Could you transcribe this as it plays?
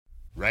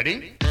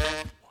Ready?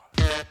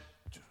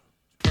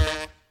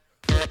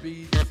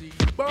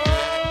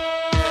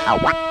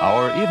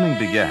 Our evening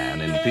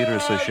began in Peter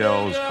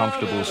Seychelles'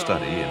 comfortable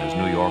study in his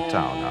New York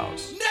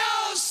townhouse.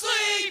 No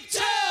sleep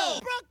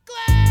till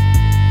Brooklyn!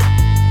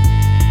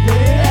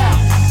 yeah.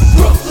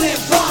 Brooklyn,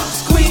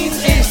 Bronx,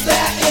 Queens, and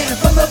Staten,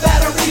 from the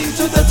Battery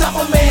to the top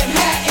of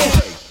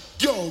Manhattan.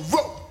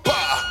 Europa!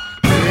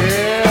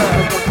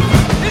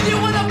 If you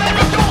wanna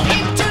better go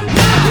in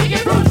tonight,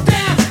 kick it roof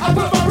down. I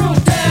put my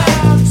roof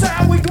down. So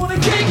how we gonna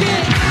kick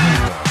it?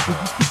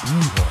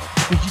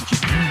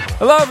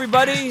 Hello,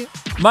 everybody.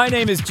 My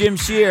name is Jim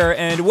Shearer,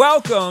 and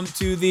welcome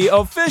to the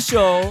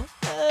official,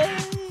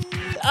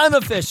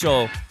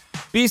 unofficial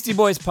Beastie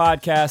Boys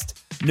podcast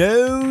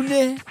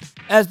known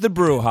as the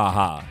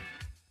Brouhaha.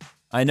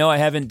 I know I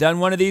haven't done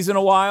one of these in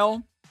a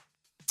while.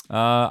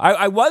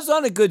 I was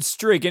on a good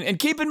streak, and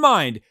keep in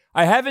mind,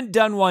 I haven't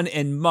done one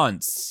in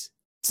months.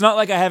 It's not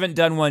like I haven't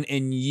done one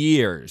in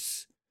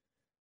years.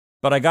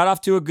 But I got off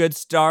to a good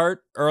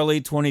start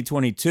early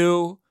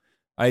 2022.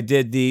 I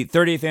did the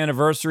 30th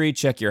anniversary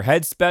Check Your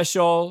Head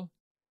special.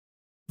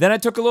 Then I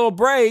took a little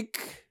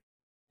break,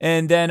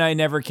 and then I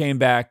never came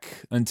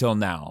back until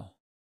now.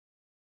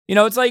 You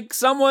know, it's like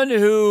someone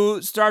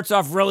who starts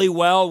off really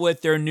well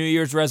with their New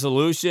Year's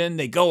resolution.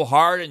 They go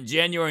hard in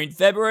January and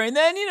February, and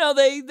then,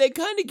 they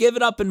kind of give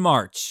it up in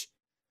March.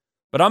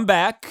 But I'm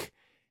back,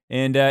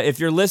 and if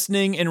you're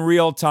listening in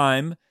real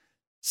time,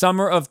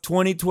 summer of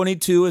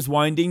 2022 is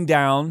winding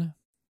down.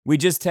 We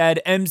just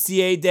had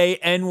MCA Day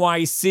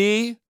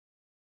NYC.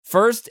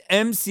 First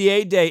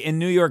MCA Day in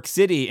New York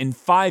City in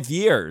 5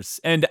 years,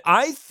 and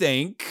I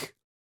think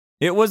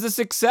it was a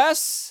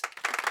success.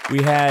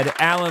 We had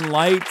Alan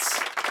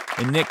Lights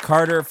and Nick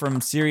Carter from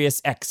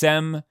Sirius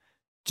XM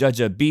judge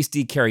a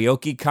Beastie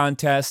karaoke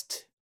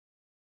contest.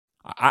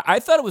 I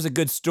thought it was a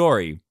good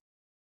story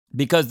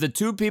because the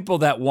two people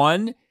that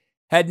won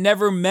had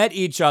never met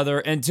each other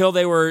until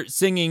they were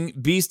singing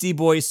Beastie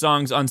Boys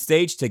songs on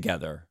stage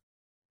together.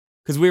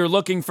 Because we were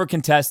looking for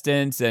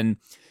contestants, and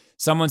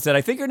someone said,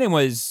 I think her name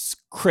was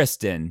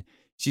Kristen.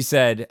 She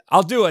said,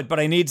 I'll do it, but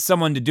I need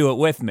someone to do it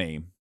with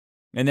me.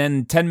 And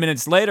then 10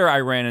 minutes later,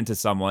 I ran into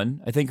someone.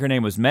 I think her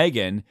name was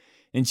Megan.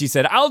 And she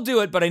said, I'll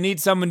do it, but I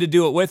need someone to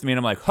do it with me. And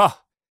I'm like,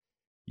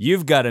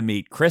 you've got to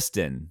meet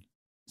Kristen.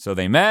 So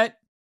they met,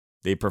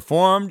 they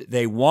performed,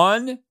 they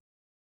won,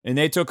 and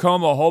they took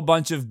home a whole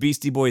bunch of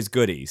Beastie Boys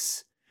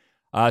goodies.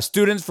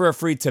 Students for a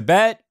Free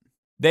Tibet,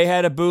 they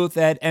had a booth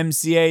at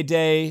MCA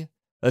Day.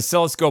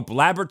 Oscilloscope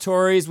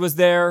Laboratories was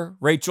there.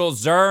 Rachel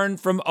Zern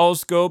from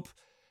Oscope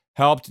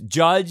helped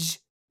judge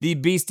the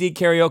Beastie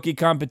karaoke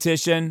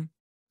competition.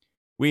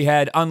 We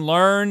had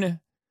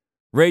Unlearn,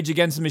 Rage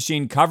Against the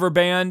Machine cover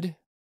band.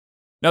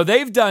 Now,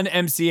 they've done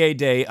MCA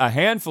Day a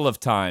handful of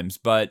times,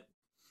 but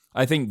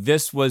I think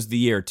this was the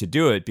year to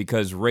do it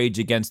because Rage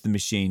Against the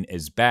Machine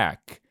is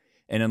back.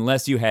 And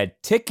unless you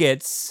had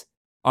tickets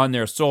on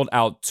their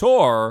sold-out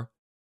tour,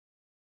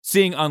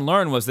 seeing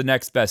Unlearn was the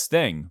next best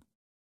thing.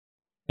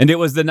 And it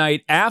was the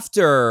night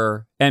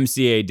after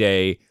MCA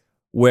Day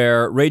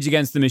where Rage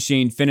Against the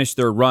Machine finished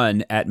their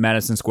run at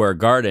Madison Square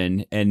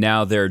Garden, and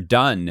now they're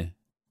done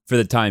for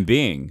the time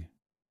being.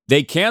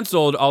 They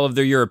canceled all of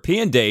their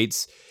European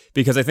dates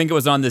because I think it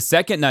was on the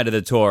second night of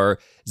the tour,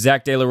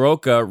 Zach De La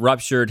Rocha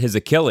ruptured his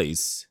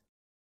Achilles.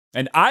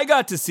 And I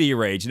got to see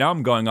Rage. Now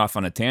I'm going off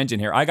on a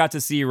tangent here. I got to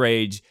see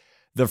Rage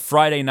the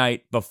Friday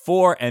night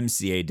before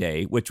MCA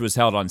Day, which was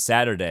held on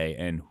Saturday,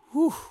 and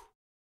whew,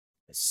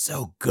 it's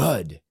so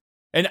good.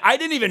 And I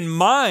didn't even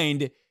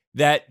mind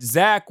that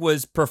Zach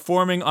was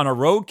performing on a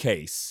road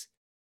case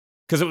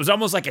because it was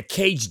almost like a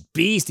caged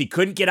beast. He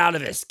couldn't get out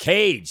of his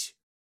cage.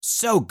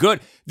 So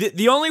good.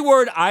 The only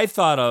word I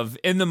thought of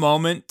in the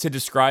moment to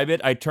describe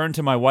it, I turned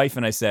to my wife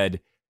and I said,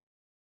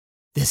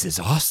 this is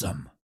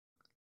awesome.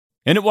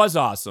 And it was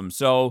awesome.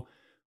 So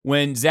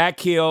when Zach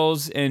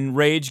heals and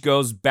Rage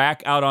goes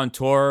back out on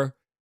tour,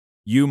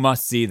 you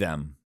must see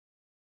them.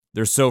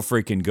 They're so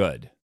freaking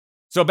good.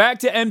 So back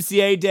to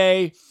MCA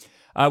Day.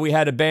 We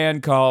had a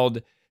band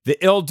called the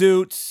Ill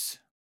Dudes.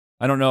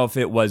 I don't know if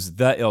it was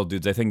the Ill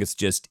Dudes. I think it's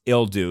just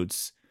Ill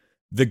Dudes.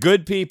 The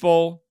Good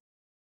People.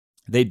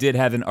 They did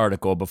have an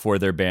article before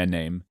their band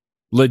name.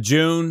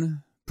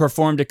 LeJune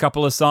performed a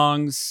couple of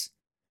songs.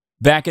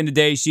 Back in the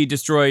day, she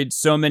destroyed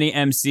so many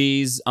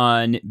MCs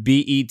on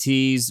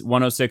BET's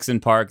 106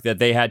 in Park that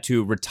they had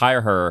to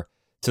retire her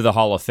to the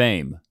Hall of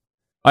Fame.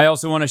 I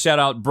also want to shout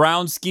out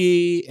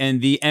Brownski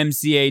and the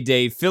MCA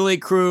Day Philly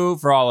crew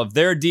for all of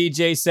their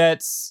DJ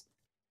sets.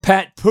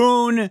 Pat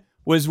Poon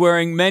was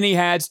wearing many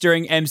hats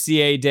during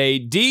MCA Day,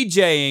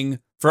 DJing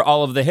for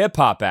all of the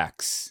hip-hop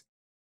acts,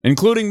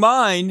 including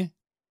mine,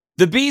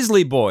 the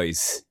Beasley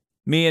Boys.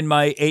 Me and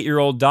my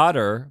 8-year-old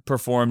daughter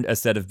performed a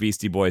set of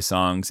Beastie Boys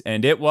songs,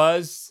 and it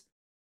was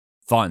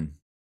fun.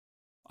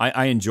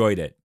 I enjoyed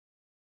it.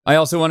 I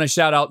also want to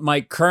shout out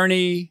Mike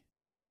Kearney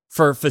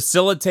for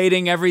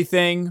facilitating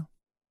everything.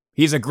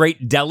 He's a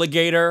great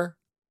delegator.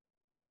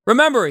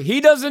 Remember,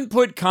 he doesn't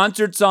put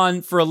concerts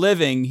on for a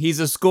living. He's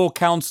a school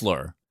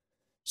counselor.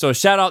 So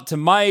shout out to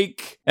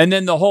Mike and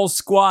then the whole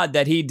squad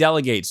that he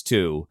delegates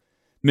to.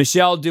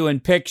 Michelle doing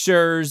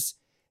pictures,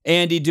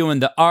 Andy doing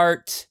the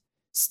art,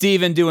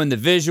 Steven doing the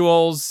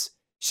visuals.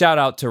 Shout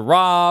out to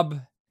Rob,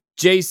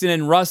 Jason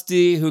and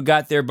Rusty who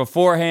got there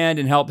beforehand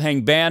and helped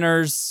hang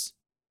banners.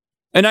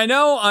 And I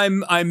know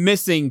I'm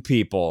missing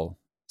people,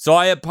 so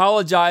I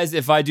apologize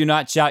if I do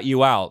not shout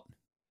you out.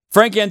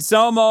 Frank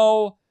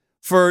Anselmo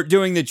for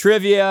doing the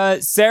trivia,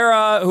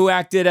 Sarah who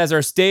acted as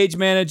our stage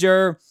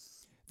manager.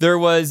 There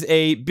was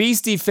a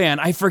Beastie fan,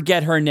 I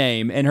forget her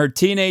name, and her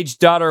teenage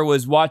daughter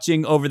was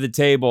watching over the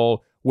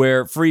table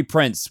where free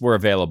prints were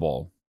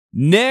available.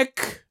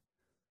 Nick,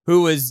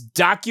 who was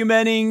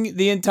documenting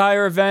the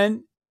entire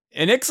event.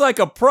 And Nick's like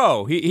a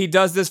pro. He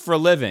does this for a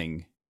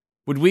living.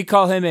 Would we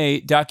call him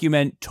a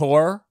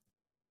documentor?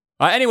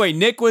 Anyway,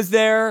 Nick was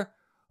there.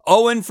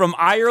 Owen from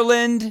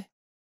Ireland.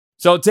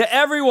 So to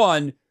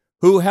everyone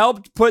who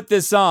helped put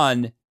this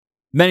on,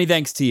 many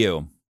thanks to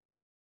you.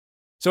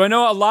 So I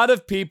know a lot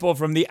of people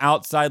from the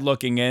outside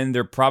looking in,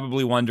 they're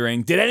probably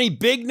wondering, did any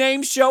big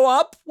names show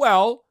up?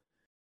 Well,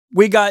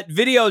 we got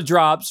video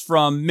drops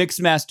from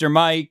Mixmaster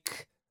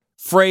Mike,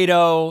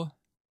 Fredo,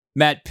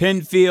 Matt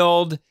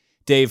Pinfield,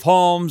 Dave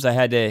Holmes. I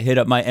had to hit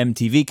up my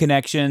MTV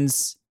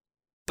connections.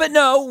 But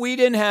no, we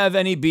didn't have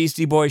any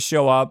Beastie Boys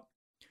show up.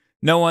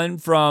 No one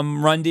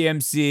from Run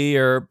DMC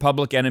or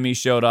Public Enemy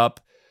showed up.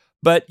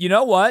 But you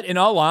know what? In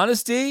all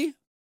honesty,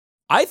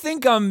 I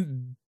think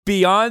I'm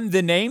beyond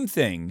the name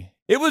thing.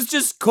 It was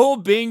just cool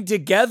being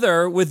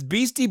together with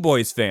Beastie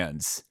Boys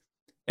fans.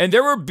 And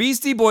there were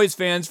Beastie Boys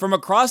fans from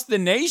across the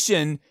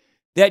nation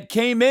that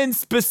came in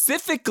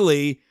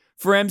specifically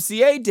for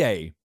MCA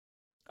Day.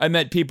 I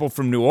met people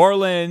from New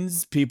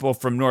Orleans, people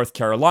from North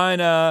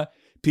Carolina,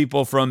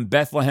 people from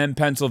Bethlehem,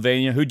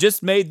 Pennsylvania, who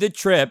just made the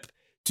trip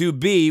to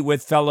be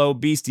with fellow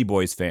Beastie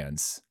Boys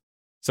fans.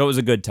 So it was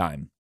a good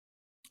time.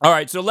 All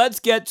right, so let's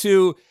get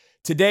to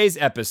today's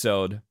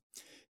episode.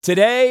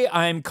 Today,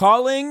 I'm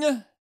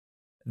calling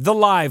the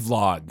live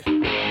log.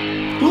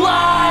 Live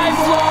log!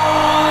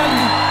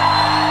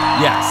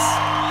 Yes.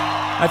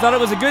 I thought it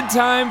was a good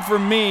time for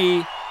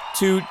me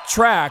to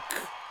track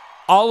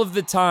all of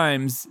the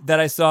times that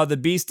I saw the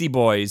Beastie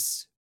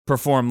Boys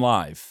perform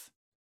live.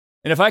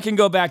 And if I can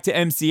go back to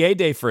MCA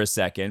Day for a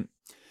second,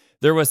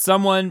 there was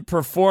someone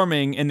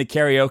performing in the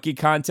karaoke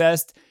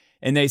contest,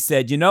 and they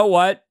said, you know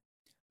what?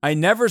 I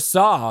never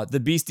saw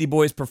the Beastie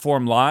Boys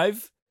perform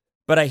live,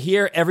 but I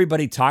hear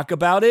everybody talk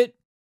about it,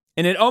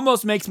 and it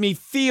almost makes me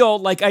feel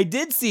like I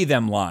did see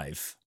them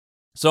live.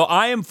 So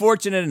I am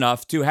fortunate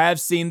enough to have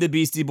seen the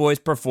Beastie Boys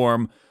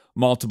perform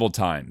multiple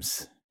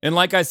times. And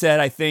like I said,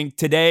 I think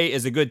today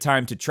is a good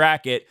time to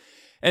track it.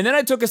 And then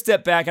I took a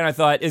step back and I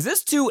thought, is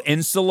this too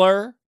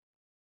insular?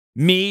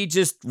 Me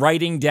just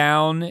writing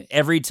down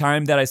every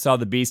time that I saw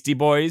the Beastie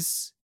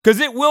Boys? Because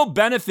it will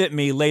benefit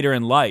me later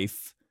in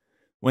life.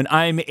 When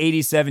I'm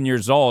 87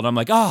 years old, I'm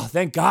like, oh,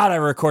 thank God I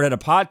recorded a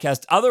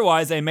podcast.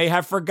 Otherwise, I may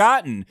have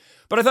forgotten.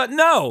 But I thought,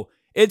 no,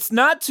 it's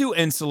not too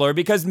insular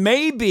because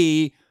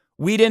maybe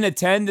we didn't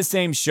attend the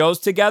same shows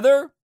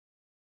together,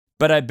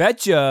 but I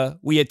bet you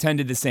we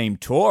attended the same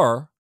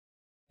tour.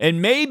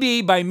 And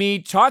maybe by me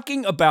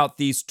talking about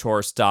these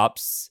tour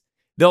stops,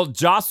 they'll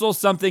jostle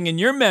something in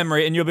your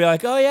memory and you'll be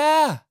like, oh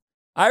yeah,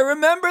 I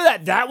remember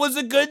that. That was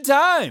a good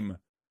time.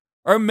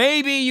 Or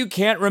maybe you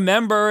can't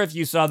remember if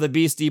you saw the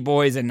Beastie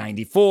Boys in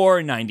 94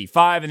 and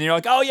 95, and you're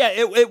like, oh yeah,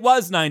 it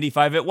was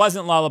 95. It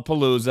wasn't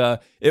Lollapalooza.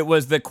 It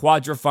was the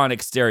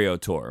Quadraphonic Stereo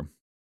Tour.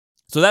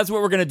 So that's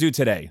what we're going to do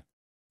today.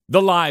 The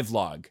live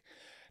log.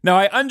 Now,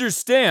 I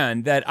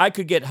understand that I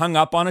could get hung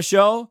up on a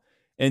show,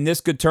 and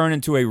this could turn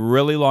into a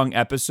really long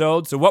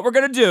episode. So what we're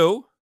going to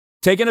do,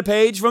 taking a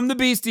page from the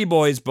Beastie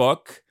Boys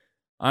book,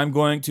 I'm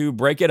going to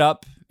break it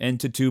up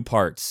into 2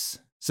 parts.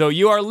 So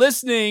you are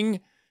listening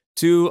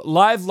to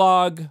Live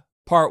Log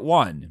Part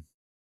 1.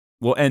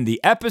 We'll end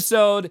the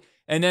episode,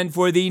 and then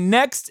for the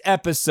next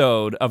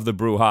episode of the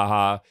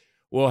Brouhaha,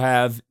 we'll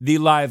have the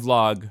Live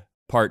Log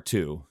Part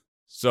 2.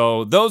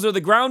 So those are the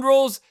ground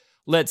rules.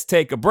 Let's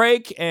take a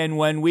break, and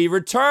when we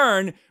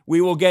return, we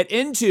will get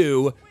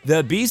into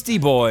the Beastie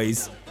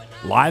Boys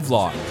Live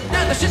Log.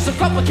 Now the shit's so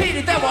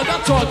complicated that we're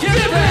not talking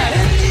about.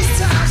 In these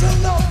times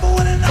of love for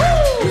one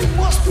another, we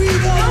must be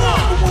the love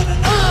for one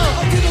another.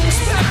 I'll give them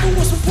respect for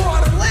what's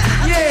important.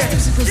 Yeah,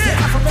 Cause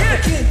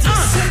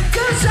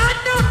I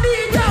don't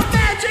need no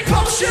magic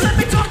potion. Let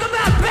me talk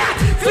about back,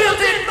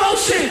 field in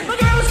motion. My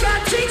girl's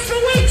got cheeks for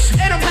weeks,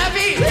 and I'm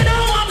happy. You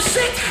know I'm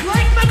sick,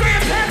 like my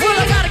grandparents. well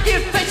I gotta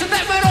give thanks to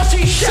that man all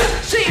she shit.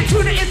 Seeing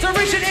through the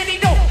inspiration and he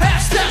know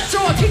half steps. So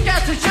I kick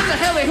out to show the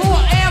hell who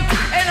I am.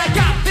 And I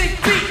got big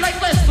feet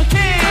like Les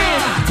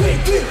McCann. Big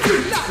feet,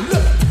 not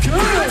look good.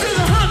 I do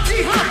the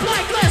Humpty Hump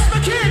like Les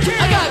McCann.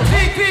 I got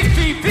big feet.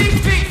 Big feet.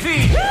 Big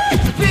feet.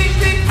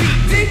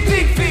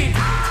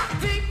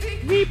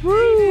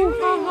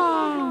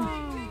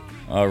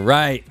 All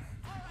right,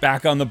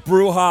 back on the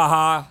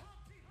Brouhaha.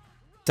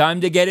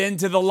 Time to get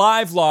into the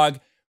live log.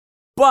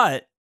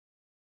 But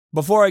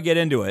before I get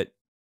into it,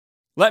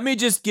 let me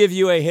just give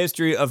you a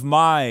history of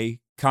my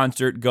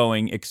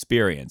concert-going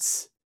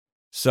experience.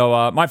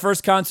 So my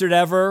first concert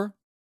ever,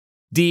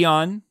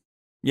 Dion.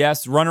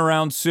 Yes,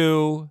 Runaround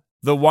Sue,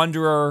 The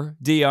Wanderer,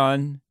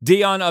 Dion.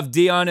 Dion of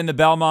Dion and the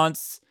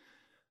Belmonts.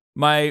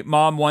 My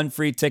mom won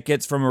free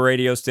tickets from a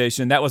radio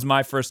station. That was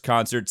my first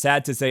concert.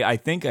 Sad to say, I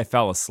think I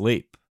fell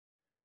asleep.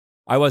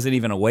 I wasn't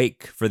even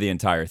awake for the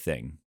entire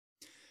thing.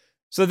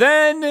 So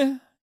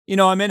then,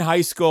 I'm in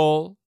high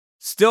school,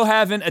 still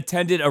haven't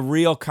attended a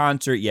real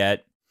concert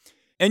yet.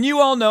 And you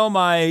all know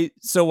my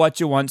So What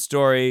You Want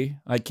story.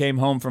 I came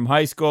home from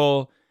high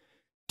school,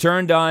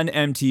 turned on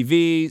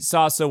MTV,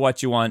 saw So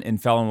What You Want,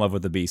 and fell in love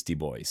with the Beastie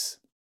Boys.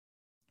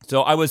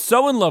 So I was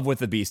so in love with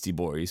the Beastie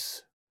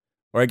Boys,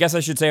 or I guess I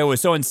should say I was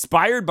so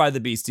inspired by the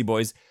Beastie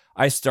Boys,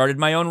 I started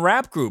my own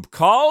rap group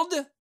called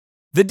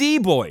the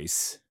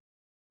D-Boys.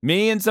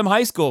 Me and some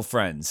high school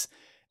friends.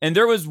 And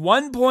there was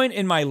one point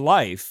in my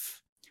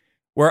life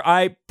where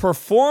I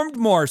performed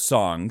more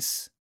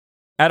songs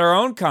at our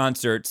own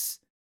concerts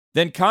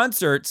than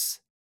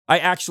concerts I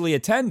actually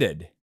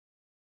attended.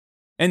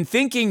 And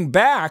thinking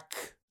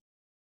back,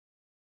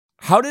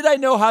 how did I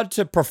know how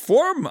to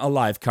perform a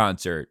live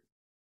concert?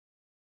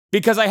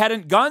 Because I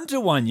hadn't gone to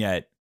one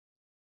yet.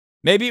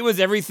 Maybe it was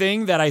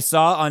everything that I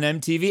saw on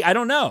MTV. I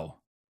don't know.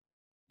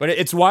 But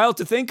it's wild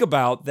to think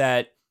about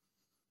that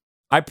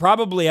I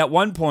probably at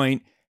one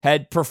point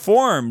had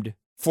performed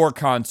 4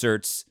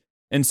 concerts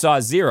and saw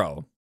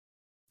 0.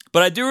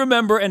 But I do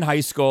remember in high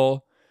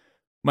school,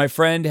 my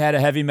friend had a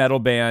heavy metal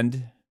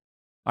band.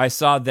 I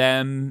saw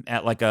them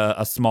at like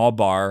a small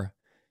bar.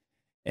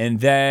 And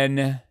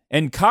then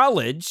in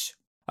college,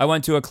 I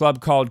went to a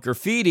club called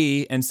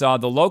Graffiti and saw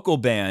the local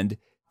band,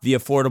 The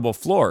Affordable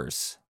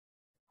Floors.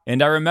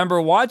 And I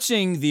remember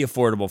watching The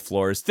Affordable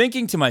Floors,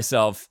 thinking to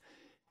myself,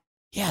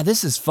 yeah,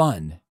 this is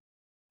fun.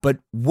 But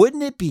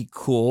wouldn't it be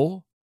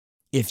cool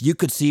if you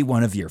could see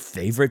one of your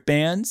favorite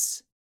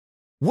bands?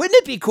 Wouldn't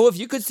it be cool if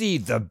you could see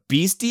the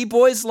Beastie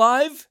Boys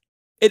live?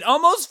 It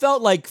almost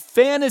felt like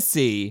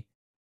fantasy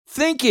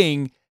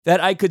thinking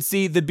that I could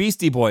see the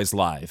Beastie Boys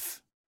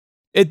live.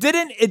 It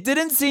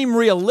didn't seem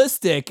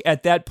realistic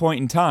at that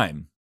point in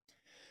time.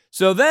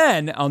 So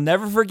then, I'll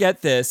never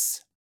forget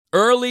this,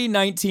 early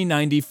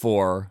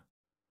 1994,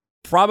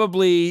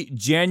 probably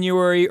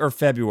January or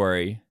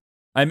February,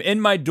 I'm in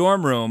my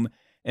dorm room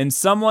and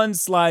someone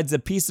slides a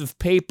piece of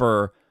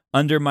paper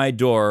under my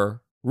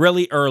door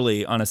really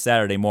early on a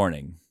Saturday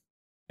morning.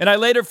 And I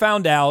later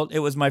found out it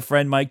was my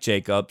friend Mike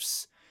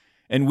Jacobs,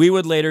 and we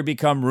would later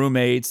become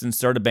roommates and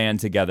start a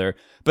band together.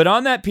 But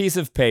on that piece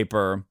of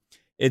paper,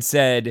 it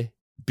said,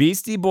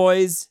 Beastie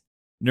Boys,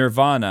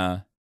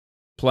 Nirvana,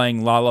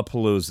 playing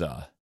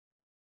Lollapalooza.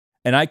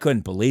 And I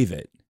couldn't believe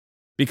it.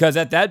 Because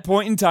at that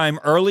point in time,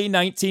 early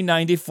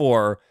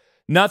 1994,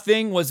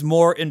 nothing was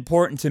more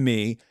important to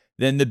me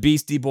than the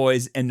Beastie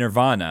Boys and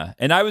Nirvana.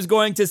 And I was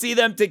going to see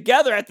them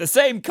together at the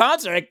same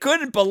concert. I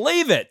couldn't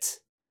believe it.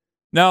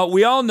 Now,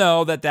 we all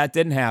know that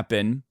didn't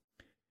happen.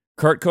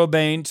 Kurt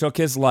Cobain took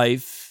his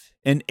life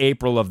in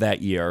April of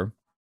that year.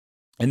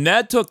 And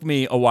that took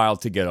me a while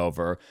to get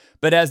over.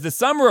 But as the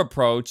summer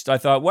approached, I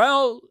thought,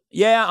 well,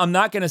 yeah, I'm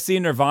not going to see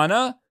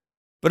Nirvana,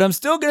 but I'm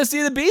still going to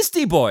see the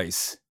Beastie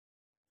Boys.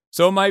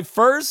 So my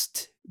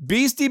first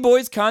Beastie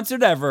Boys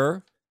concert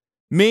ever,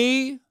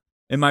 me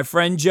and my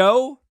friend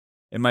Joe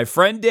and my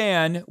friend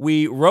Dan,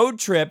 we road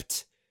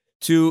tripped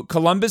to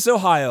Columbus,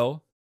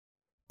 Ohio,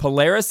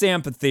 Polaris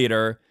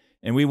Amphitheater,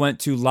 and we went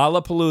to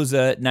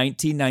Lollapalooza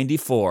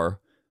 1994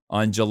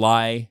 on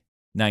July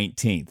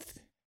 19th.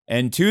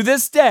 And to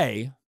this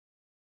day,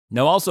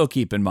 now also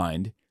keep in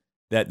mind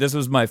that this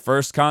was my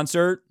first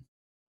concert,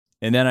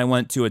 and then I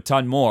went to a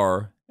ton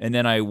more, and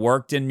then I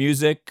worked in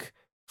music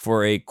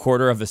for a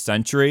quarter of a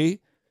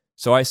century.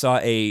 So I saw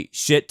a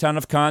shit ton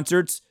of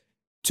concerts.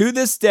 To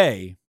this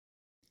day,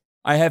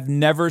 I have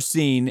never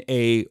seen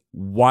a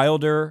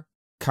wilder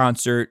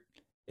concert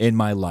in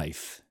my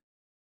life.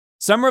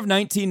 Summer of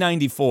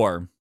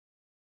 1994,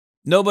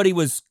 nobody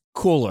was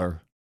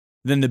cooler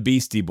than the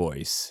Beastie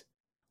Boys.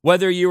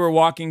 Whether you were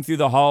walking through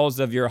the halls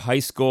of your high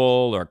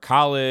school or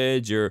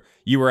college or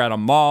you were at a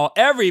mall,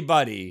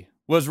 everybody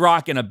was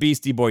rocking a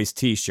Beastie Boys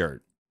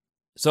t-shirt.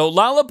 So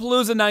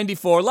Lollapalooza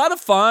 94, a lot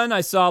of fun.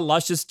 I saw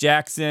Luscious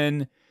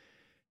Jackson,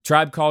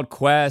 Tribe Called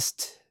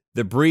Quest,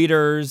 The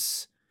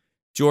Breeders,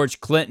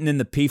 George Clinton and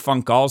the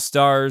P-Funk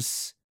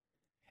All-Stars.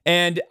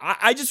 And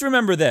I just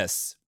remember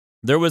this.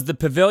 There was the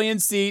pavilion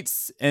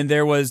seats and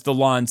there was the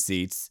lawn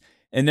seats.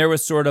 And there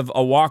was sort of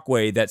a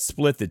walkway that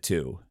split the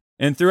two.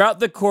 And throughout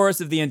the course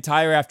of the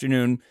entire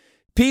afternoon,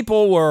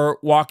 people were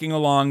walking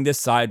along this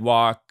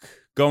sidewalk,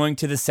 going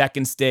to the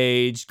second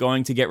stage,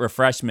 going to get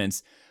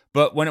refreshments.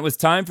 But when it was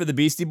time for the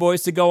Beastie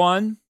Boys to go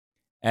on,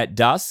 at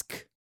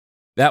dusk,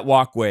 that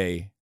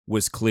walkway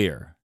was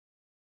clear.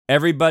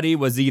 Everybody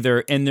was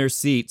either in their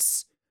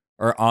seats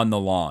or on the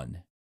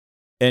lawn.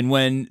 And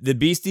when the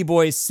Beastie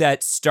Boys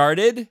set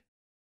started,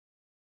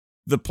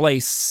 the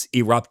place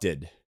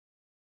erupted.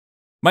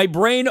 My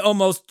brain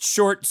almost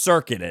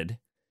short-circuited.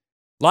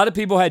 A lot of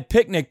people had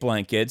picnic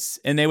blankets,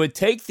 and they would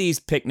take these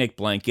picnic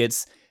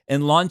blankets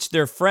and launch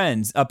their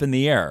friends up in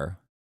the air,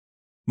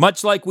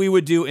 much like we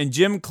would do in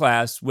gym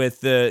class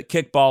with the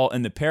kickball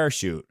and the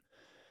parachute.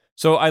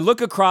 So I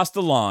look across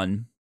the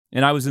lawn,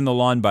 and I was in the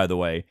lawn, by the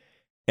way,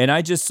 and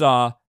I just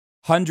saw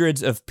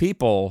hundreds of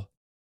people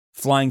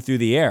flying through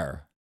the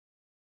air.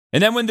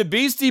 And then when the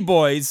Beastie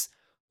Boys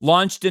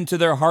launched into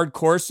their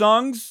hardcore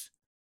songs,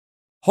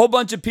 a whole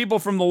bunch of people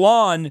from the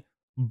lawn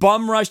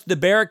bum rushed the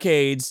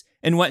barricades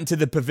and went into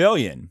the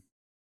pavilion.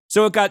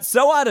 So it got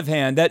so out of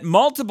hand that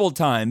multiple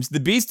times the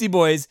Beastie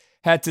Boys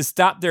had to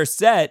stop their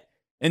set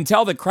and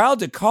tell the crowd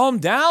to calm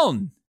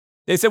down.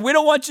 They said, "We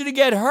don't want you to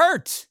get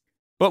hurt."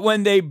 But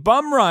when they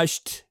bum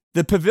rushed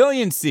the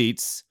pavilion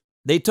seats,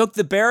 they took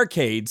the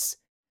barricades,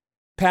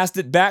 passed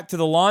it back to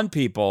the lawn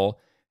people,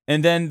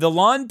 and then the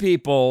lawn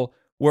people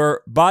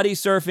were body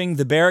surfing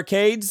the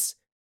barricades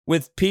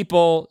with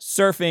people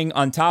surfing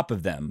on top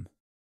of them.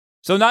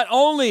 So not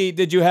only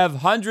did you have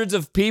hundreds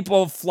of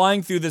people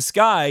flying through the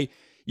sky,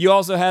 you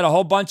also had a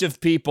whole bunch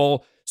of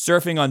people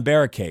surfing on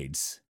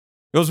barricades.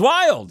 It was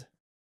wild.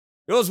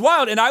 It was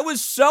wild. And I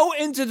was so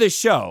into the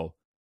show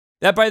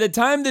that by the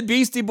time the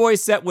Beastie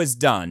Boys set was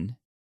done,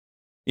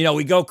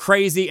 we go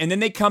crazy, and then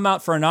they come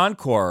out for an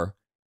encore,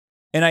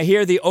 and I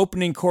hear the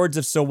opening chords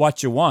of So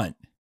What You Want.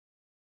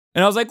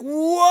 And I was like,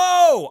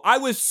 whoa, I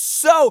was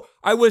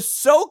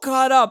so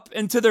caught up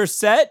into their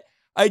set,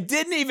 I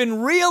didn't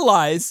even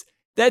realize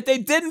that they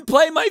didn't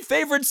play my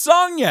favorite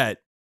song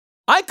yet.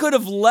 I could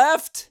have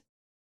left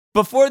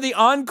before the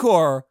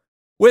encore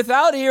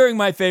without hearing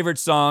my favorite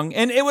song,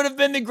 and it would have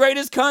been the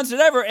greatest concert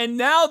ever. And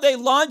now they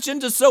launch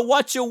into So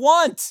What You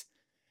Want.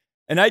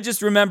 And I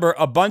just remember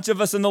a bunch of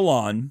us in the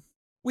lawn.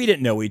 We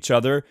didn't know each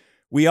other.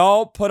 We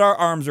all put our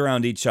arms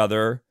around each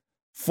other,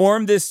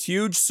 formed this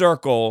huge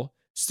circle,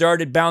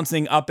 started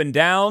bouncing up and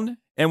down,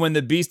 and when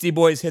the Beastie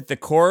Boys hit the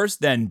chorus,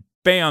 then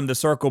bam, the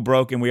circle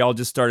broke and we all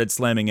just started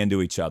slamming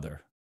into each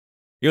other.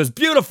 It was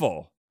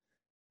beautiful.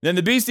 Then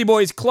the Beastie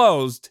Boys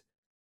closed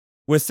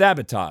with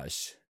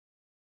Sabotage.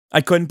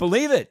 I couldn't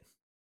believe it.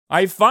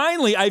 I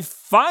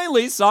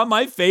finally saw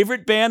my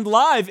favorite band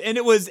live, and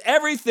it was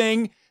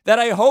everything that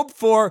I hoped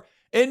for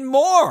and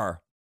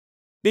more.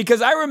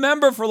 Because I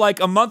remember for like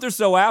a month or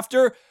so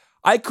after,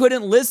 I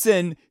couldn't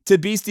listen to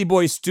Beastie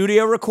Boys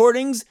studio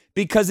recordings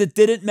because it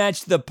didn't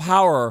match the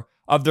power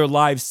of their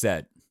live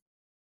set.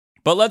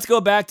 But let's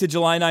go back to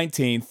July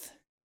 19th.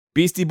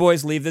 Beastie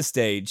Boys leave the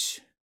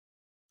stage.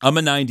 I'm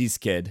a 90s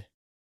kid.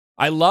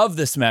 I love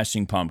the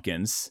Smashing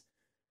Pumpkins.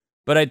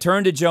 But I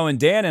turn to Joe and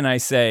Dan and I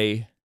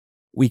say,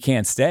 we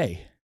can't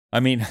stay. I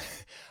mean,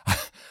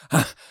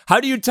 how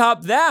do you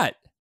top that?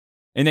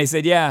 And they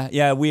said,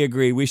 yeah, we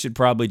agree. We should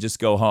probably just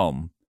go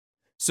home.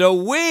 So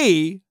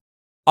we,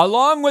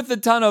 along with a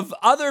ton of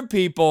other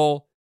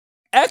people,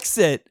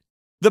 exit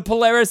the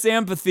Polaris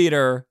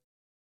Amphitheater,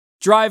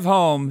 drive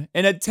home,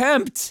 and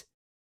attempt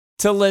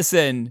to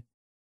listen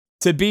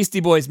to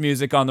Beastie Boys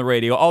music on the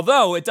radio.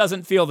 Although it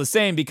doesn't feel the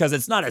same because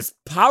it's not as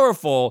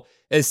powerful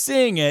as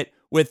seeing it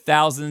with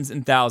thousands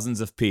and thousands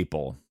of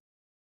people.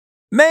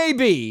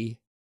 Maybe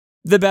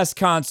the best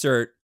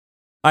concert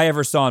I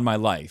ever saw in my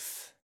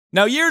life.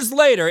 Now, years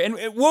later, and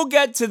we'll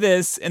get to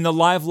this in the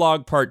live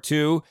log part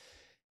 2,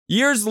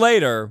 years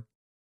later,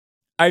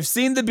 I've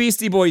seen the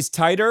Beastie Boys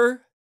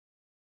tighter,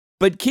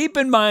 but keep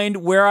in mind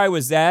where I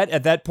was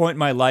at that point in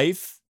my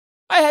life.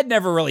 I had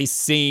never really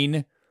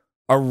seen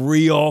a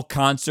real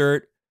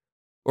concert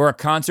or a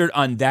concert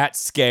on that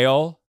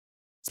scale.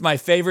 It's my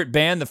favorite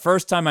band the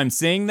first time I'm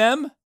seeing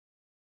them.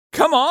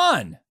 Come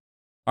on.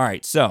 All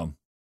right, so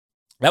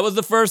that was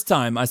the first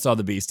time I saw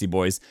the Beastie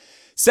Boys.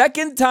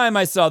 Second time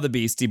I saw the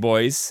Beastie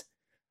Boys,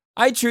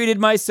 I treated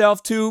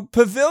myself to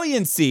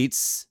pavilion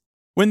seats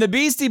when the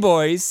Beastie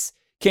Boys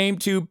came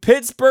to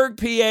Pittsburgh,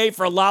 PA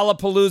for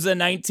Lollapalooza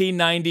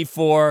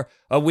 1994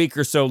 a week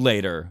or so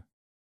later,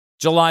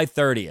 July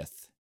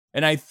 30th.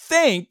 And I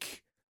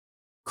think,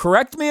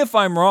 correct me if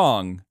I'm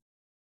wrong,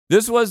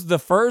 this was the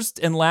first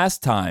and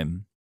last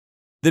time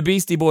the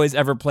Beastie Boys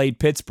ever played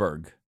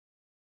Pittsburgh,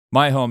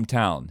 my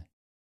hometown.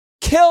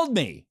 Killed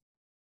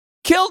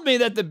me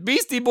that the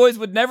Beastie Boys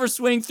would never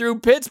swing through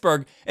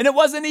Pittsburgh. And it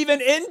wasn't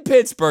even in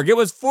Pittsburgh. It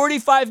was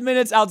 45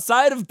 minutes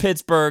outside of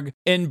Pittsburgh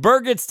in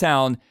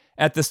Burgettstown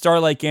at the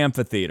Starlight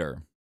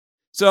Amphitheater.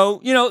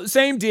 So,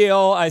 same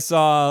deal. I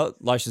saw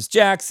Luscious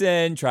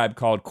Jackson, Tribe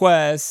Called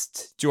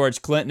Quest,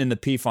 George Clinton and the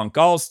P-Funk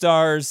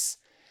All-Stars.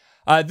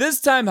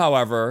 This time,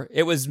 however,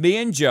 it was me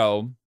and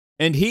Joe,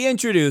 and he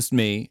introduced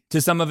me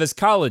to some of his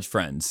college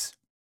friends,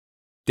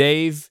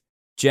 Dave,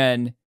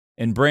 Jen,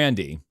 and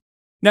Brandy.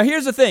 Now,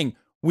 here's the thing.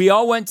 We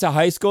all went to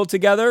high school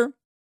together,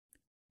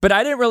 but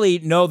I didn't really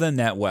know them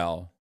that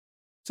well.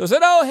 So I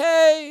said, oh,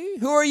 hey,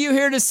 who are you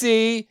here to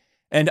see?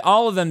 And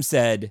all of them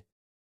said,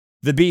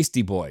 the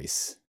Beastie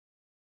Boys.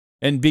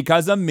 And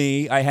because of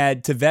me, I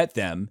had to vet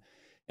them.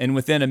 And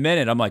within a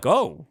minute, I'm like,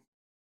 oh,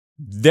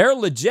 they're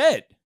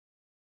legit.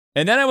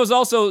 And then I was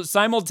also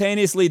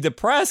simultaneously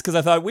depressed because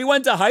I thought we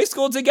went to high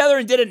school together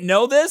and didn't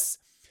know this.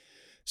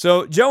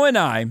 So Joe and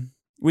I,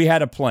 we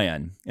had a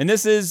plan. And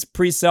this is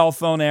pre-cell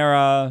phone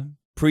era,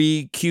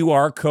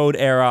 pre-QR code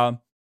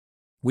era.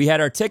 we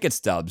had our ticket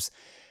stubs,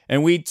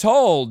 and we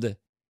told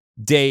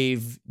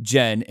Dave,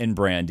 Jen, and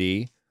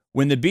Brandy,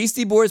 when the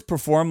Beastie Boys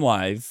perform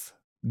live,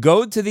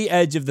 go to the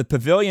edge of the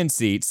pavilion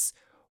seats.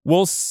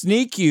 We'll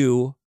sneak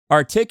you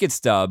our ticket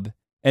stub,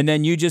 and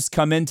then you just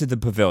come into the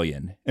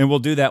pavilion, and we'll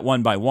do that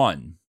one by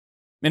one.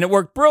 And it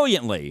worked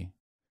brilliantly.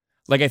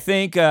 Like, I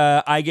think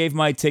I gave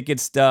my ticket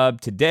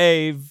stub to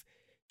Dave.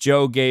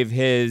 Joe gave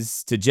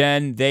his to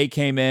Jen. They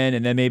came in,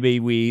 and then maybe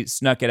we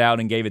snuck it out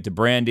and gave it to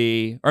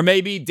Brandy. Or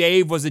maybe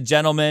Dave was a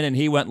gentleman, and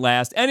he went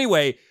last.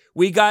 Anyway,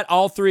 we got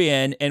all three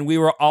in, and we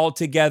were all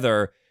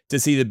together to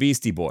see the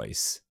Beastie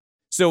Boys.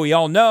 So we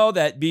all know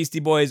that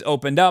Beastie Boys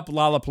opened up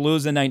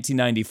Lollapalooza in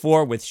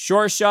 1994 with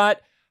Sure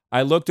Shot.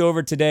 I looked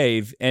over to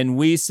Dave, and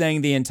we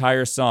sang the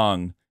entire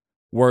song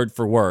word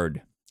for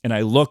word. And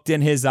I looked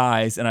in his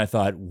eyes, and I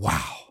thought,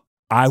 wow,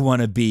 I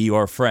want to be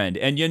your friend.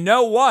 And you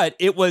know what?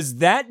 It was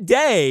that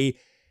day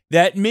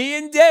that me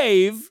and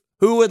Dave,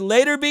 who would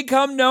later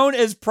become known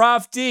as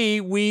Prof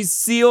D, we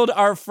sealed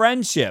our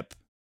friendship.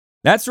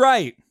 That's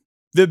right.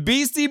 The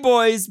Beastie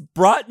Boys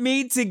brought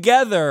me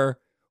together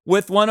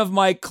with one of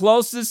my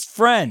closest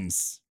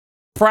friends,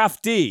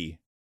 Prof D.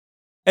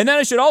 And then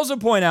I should also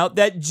point out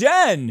that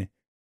Jen,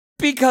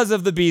 because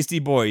of the Beastie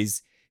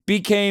Boys,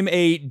 became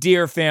a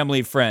dear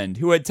family friend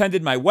who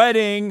attended my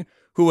wedding,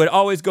 who would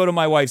always go to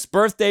my wife's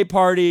birthday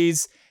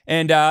parties.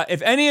 And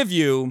if any of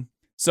you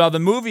saw the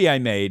movie I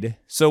made,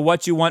 So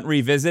What You Want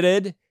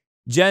Revisited,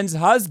 Jen's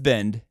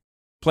husband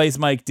plays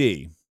Mike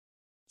D.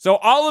 So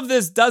all of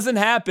this doesn't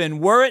happen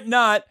were it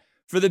not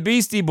for the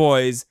Beastie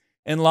Boys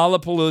in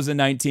Lollapalooza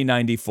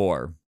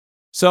 1994.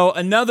 So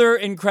another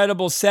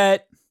incredible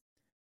set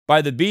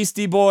by the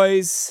Beastie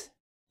Boys.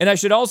 And I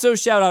should also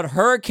shout out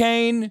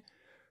Hurricane,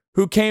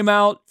 who came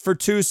out for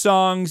 2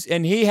 songs,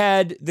 and he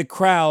had the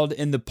crowd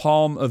in the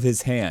palm of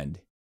his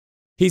hand.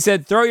 He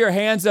said, throw your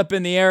hands up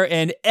in the air,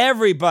 and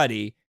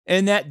everybody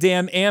in that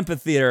damn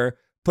amphitheater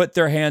put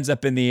their hands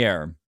up in the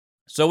air.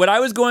 So what I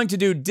was going to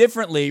do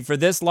differently for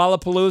this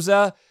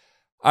Lollapalooza,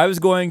 I was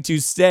going to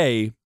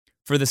stay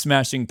for the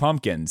Smashing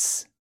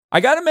Pumpkins. I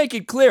got to make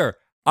it clear,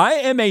 I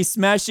am a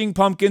Smashing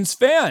Pumpkins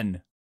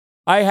fan.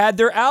 I had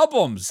their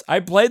albums. I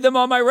played them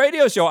on my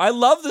radio show. I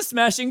love the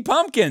Smashing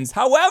Pumpkins.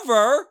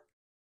 However,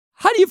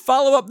 how do you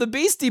follow up the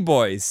Beastie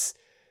Boys?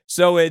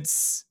 So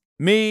it's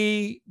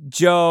me,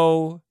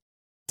 Joe,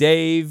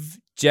 Dave,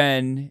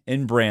 Jen,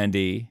 and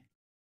Brandy.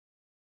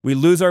 We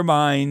lose our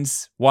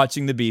minds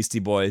watching the Beastie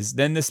Boys.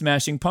 Then the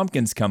Smashing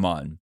Pumpkins come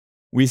on.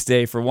 We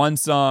stay for 1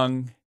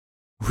 song.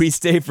 We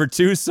stay for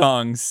 2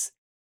 songs.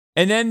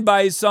 And then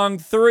by song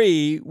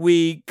 3,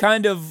 we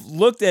kind of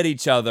looked at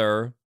each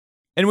other,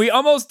 and we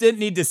almost didn't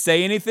need to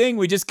say anything.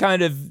 We just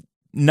kind of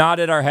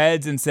nodded our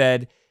heads and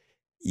said,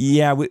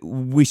 yeah,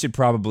 we should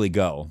probably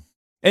go.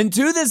 And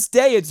to this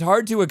day, it's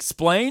hard to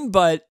explain,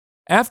 but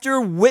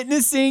after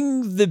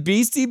witnessing the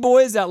Beastie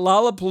Boys at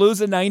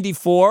Lollapalooza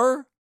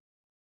 94,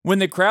 when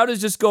the crowd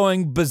is just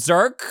going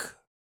berserk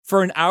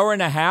for an hour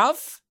and a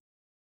half,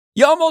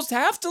 you almost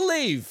have to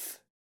leave.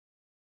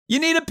 You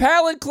need a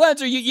palate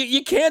cleanser.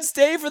 You can't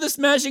stay for the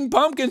Smashing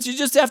Pumpkins. You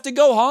just have to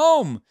go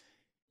home.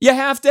 You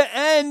have to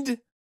end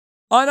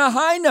on a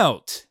high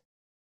note.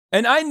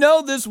 And I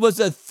know this was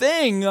a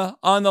thing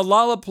on the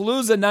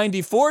Lollapalooza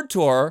 94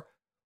 tour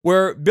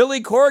where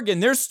Billy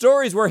Corgan, there's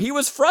stories where he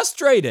was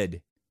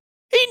frustrated.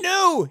 He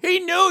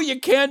knew you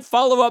can't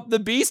follow up the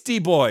Beastie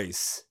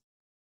Boys.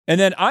 And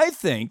then I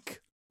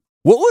think,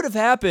 what would have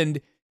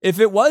happened if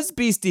it was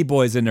Beastie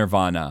Boys and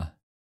Nirvana?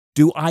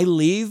 Do I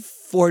leave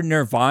for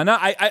Nirvana?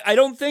 I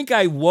don't think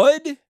I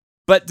would,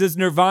 but does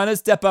Nirvana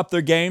step up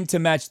their game to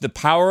match the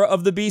power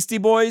of the Beastie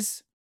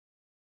Boys?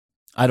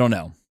 I don't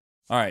know.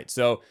 All right,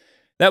 so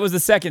that was the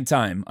second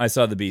time I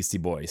saw the Beastie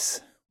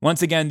Boys.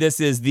 Once again, this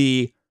is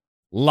the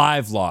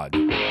live log.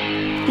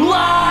 Live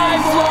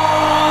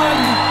log!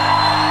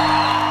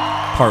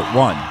 Part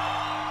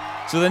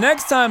 1. So the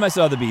next time I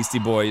saw the Beastie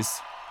Boys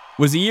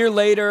was a year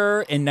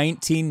later in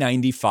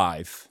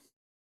 1995.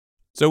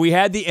 So we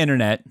had the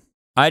internet.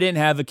 I didn't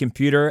have a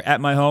computer at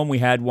my home. We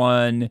had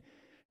one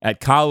at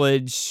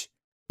college.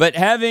 But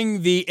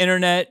having the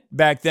internet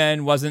back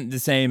then wasn't the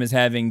same as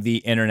having the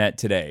internet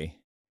today.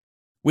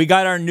 We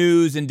got our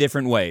news in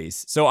different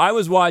ways. So I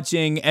was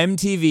watching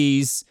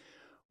MTV's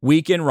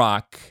Week in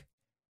Rock,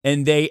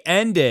 and they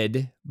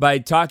ended by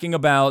talking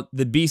about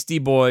the Beastie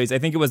Boys. I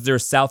think it was their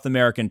South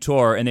American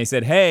tour, and they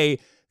said, hey,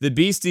 the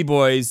Beastie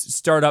Boys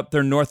start up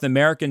their North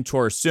American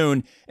tour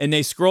soon, and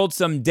they scrolled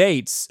some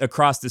dates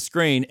across the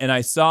screen, and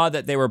I saw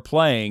that they were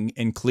playing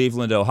in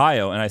Cleveland,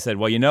 Ohio, and I said,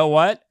 well, you know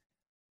what?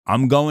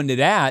 I'm going to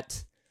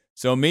that.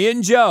 So me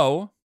and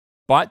Joe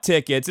bought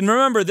tickets. And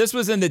remember, this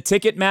was in the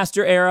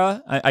Ticketmaster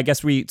era. I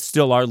guess we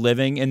still are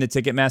living in the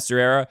Ticketmaster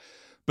era.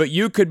 But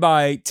you could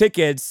buy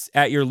tickets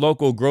at your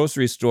local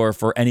grocery store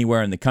for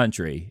anywhere in the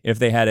country if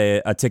they had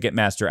a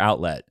Ticketmaster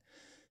outlet.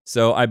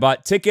 So I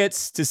bought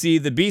tickets to see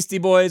the Beastie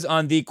Boys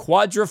on the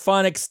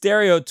Quadraphonic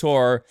Stereo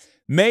Tour,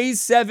 May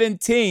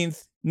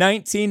 17th,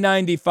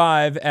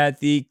 1995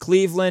 at the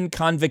Cleveland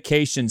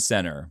Convocation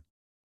Center.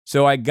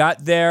 So I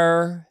got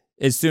there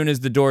as soon as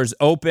the doors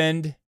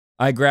opened,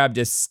 I grabbed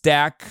a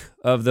stack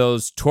of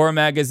those tour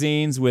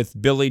magazines with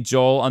Billy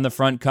Joel on the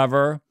front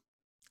cover.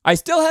 I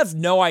still have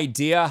no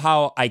idea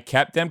how I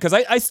kept them because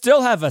I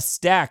still have a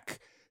stack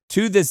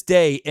to this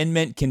day in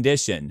mint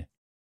condition.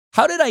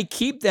 How did I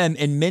keep them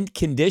in mint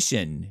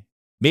condition?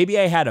 Maybe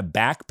I had a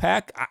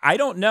backpack? I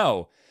don't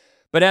know.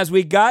 But as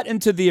we got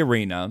into the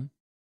arena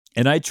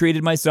and I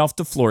treated myself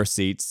to floor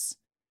seats,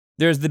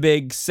 there's the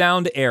big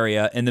sound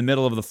area in the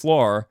middle of the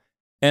floor,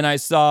 and I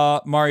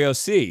saw Mario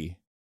C.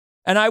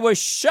 And I was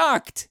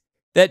shocked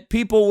that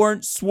people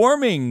weren't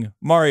swarming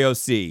Mario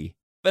C.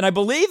 And I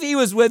believe he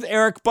was with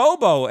Eric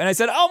Bobo. And I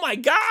said, oh my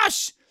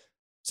gosh.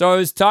 So I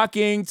was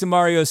talking to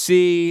Mario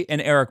C.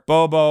 and Eric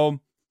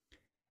Bobo.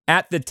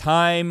 At the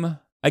time,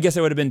 I guess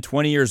I would have been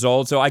 20 years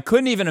old. So I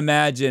couldn't even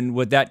imagine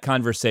what that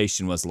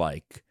conversation was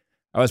like.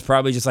 I was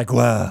probably just like,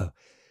 whoa,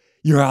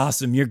 you're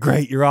awesome. You're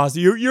great. You're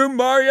awesome. You're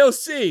Mario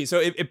C. So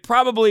it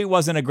probably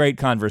wasn't a great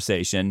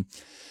conversation.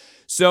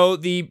 So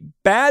the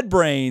Bad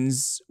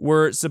Brains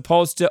were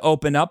supposed to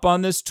open up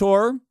on this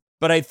tour,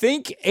 but I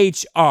think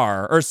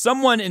HR or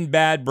someone in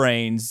Bad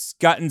Brains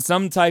got in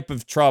some type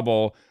of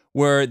trouble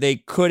where they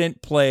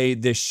couldn't play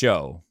this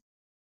show.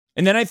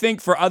 And then I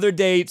think for other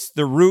dates,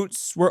 the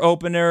Roots were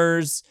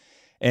openers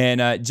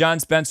and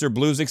John Spencer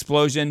Blues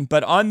Explosion.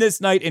 But on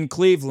this night in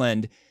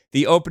Cleveland,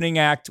 the opening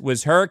act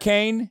was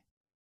Hurricane,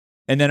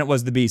 and then it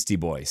was the Beastie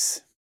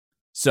Boys.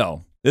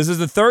 So this is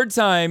the third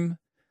time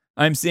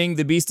I'm seeing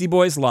the Beastie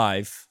Boys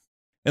live,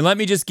 and let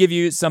me just give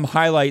you some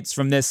highlights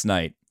from this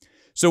night.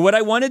 So what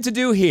I wanted to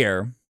do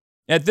here,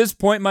 at this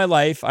point in my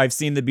life, I've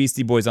seen the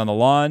Beastie Boys on the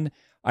lawn.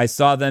 I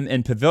saw them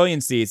in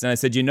pavilion seats, and I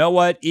said, you know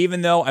what?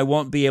 Even though I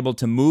won't be able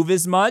to move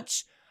as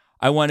much,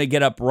 I want to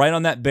get up right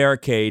on that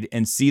barricade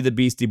and see the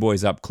Beastie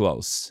Boys up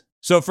close.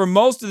 So for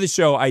most of the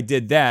show, I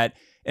did that,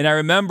 and I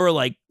remember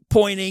like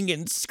pointing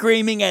and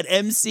screaming at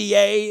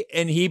MCA,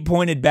 and he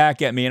pointed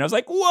back at me, and I was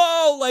like,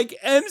 whoa, like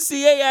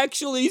MCA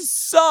actually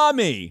saw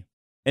me.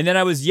 And then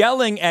I was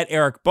yelling at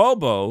Eric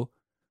Bobo,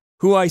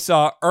 who I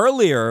saw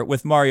earlier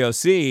with Mario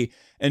C,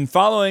 and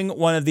following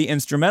one of the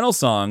instrumental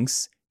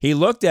songs, he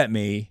looked at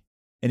me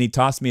and he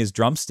tossed me his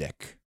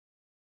drumstick.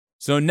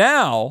 So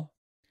now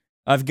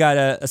I've got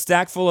a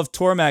stack full of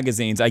tour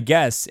magazines, I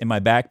guess, in my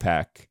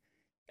backpack.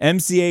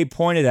 MCA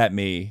pointed at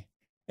me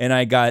and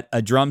I got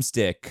a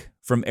drumstick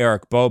from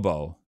Eric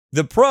Bobo.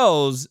 The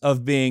pros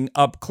of being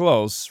up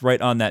close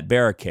right on that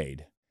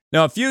barricade.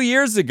 Now, a few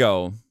years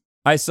ago,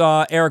 I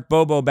saw Eric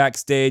Bobo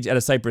backstage at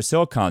a Cypress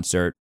Hill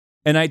concert,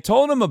 and I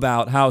told him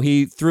about how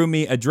he threw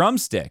me a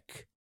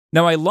drumstick.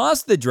 Now, I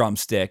lost the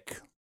drumstick,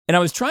 and I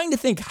was trying to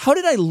think, how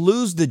did I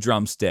lose the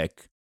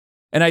drumstick?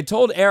 And I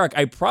told Eric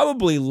I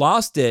probably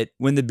lost it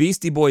when the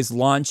Beastie Boys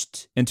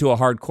launched into a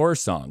hardcore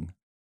song.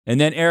 And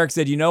then Eric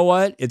said, you know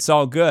what? It's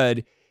all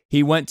good.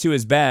 He went to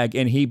his bag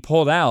and he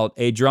pulled out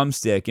a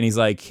drumstick and he's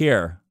like,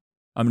 here,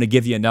 I'm going to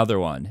give you another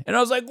one. And I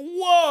was like,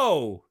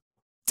 whoa,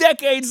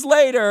 decades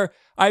later,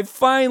 I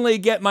finally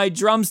get my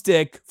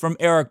drumstick from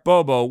Eric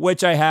Bobo,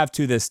 which I have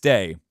to this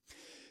day.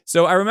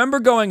 So I remember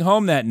going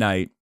home that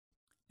night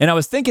and I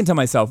was thinking to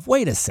myself,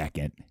 wait a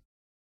second.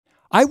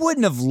 I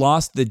wouldn't have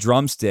lost the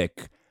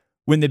drumstick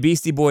when the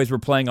Beastie Boys were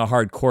playing a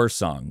hardcore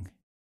song.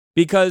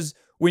 Because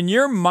when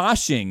you're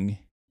moshing,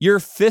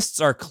 your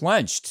fists are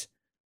clenched.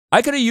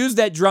 I could have used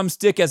that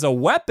drumstick as a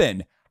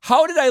weapon.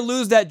 How did I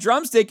lose that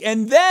drumstick?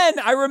 And then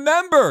I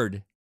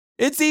remembered.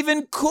 It's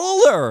even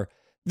cooler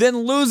than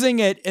losing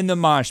it in the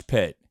mosh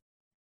pit.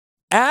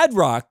 Ad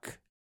Rock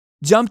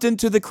jumped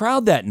into the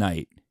crowd that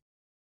night.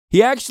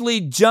 He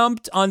actually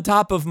jumped on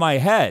top of my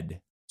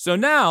head. So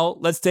now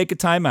let's take a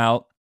time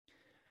out.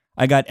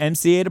 I got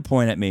MCA to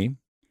point at me.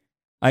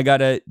 I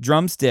got a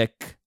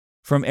drumstick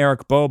from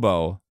Eric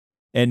Bobo.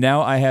 And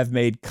now I have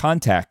made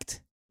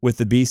contact with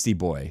the Beastie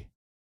Boy.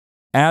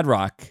 Ad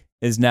Rock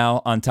is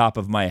now on top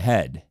of my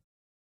head.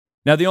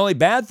 Now, the only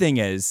bad thing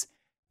is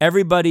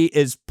everybody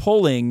is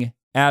pulling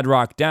Ad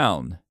Rock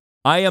down.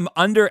 I am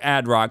under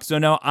Ad Rock, so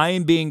now I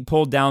am being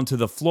pulled down to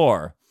the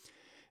floor.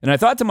 And I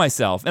thought to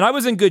myself, and I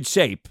was in good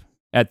shape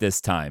at this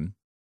time.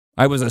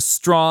 I was a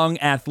strong,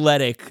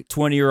 athletic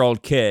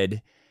 20-year-old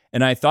kid,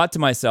 and I thought to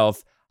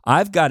myself,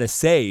 I've got to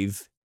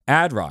save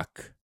Ad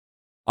Rock.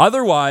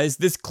 Otherwise,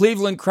 this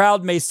Cleveland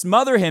crowd may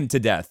smother him to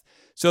death.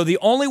 So the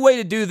only way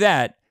to do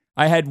that,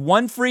 I had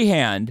one free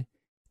hand,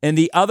 and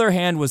the other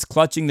hand was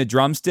clutching the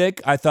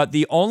drumstick. I thought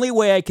the only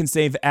way I can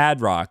save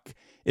Ad Rock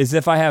is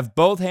if I have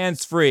both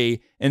hands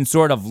free and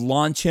sort of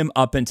launch him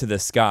up into the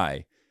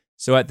sky.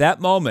 So at that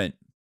moment,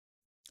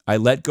 I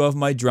let go of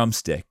my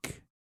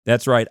drumstick.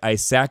 That's right, I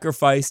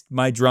sacrificed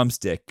my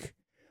drumstick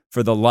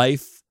for the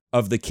life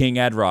of the King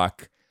Ad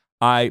Rock.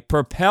 I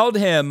propelled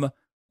him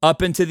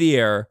up into the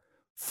air,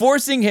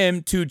 forcing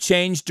him to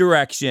change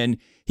direction.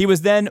 He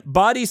was then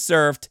body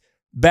surfed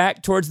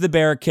back towards the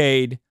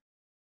barricade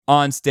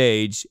on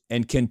stage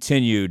and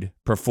continued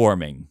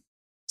performing.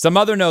 Some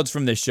other notes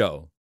from this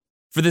show.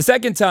 For the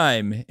second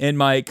time in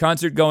my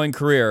concert-going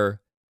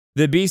career,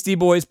 the Beastie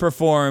Boys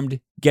performed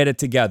Get It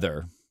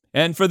Together.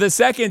 And for the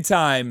second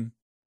time,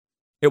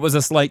 it was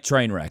a slight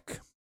train wreck.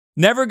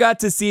 Never got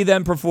to see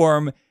them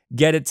perform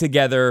Get It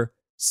Together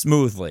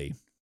smoothly.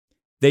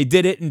 They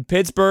did it in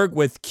Pittsburgh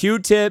with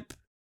Q-Tip.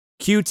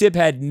 Q-Tip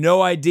had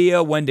no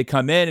idea when to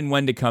come in and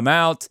when to come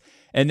out.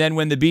 And then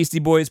when the Beastie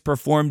Boys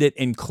performed it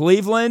in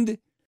Cleveland, it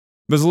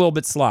was a little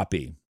bit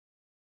sloppy.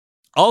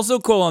 Also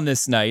cool on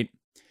this night,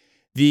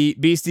 the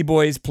Beastie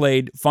Boys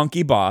played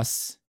Funky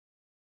Boss.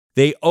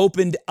 They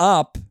opened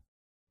up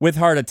with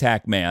Heart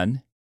Attack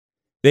Man.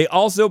 They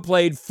also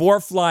played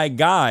Four Fly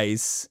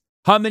Guys.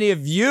 How many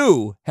of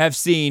you have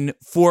seen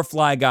Four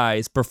Fly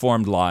Guys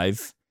performed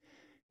live?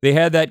 They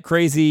had that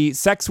crazy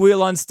sex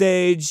wheel on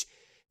stage.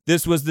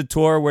 This was the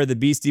tour where the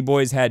Beastie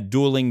Boys had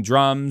dueling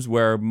drums,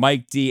 where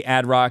Mike D,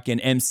 Ad Rock,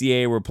 and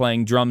MCA were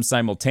playing drums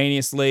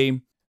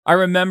simultaneously. I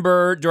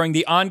remember during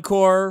the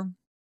encore,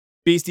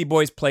 Beastie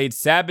Boys played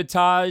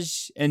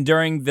Sabotage, and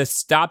during the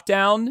stop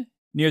down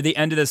near the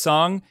end of the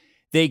song,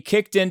 they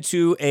kicked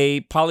into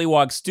a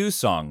Pollywog Stew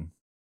song.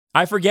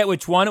 I forget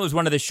which one. It was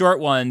one of the short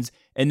ones,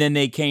 and then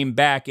they came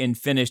back and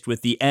finished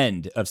with the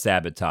end of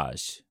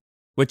Sabotage,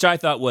 which I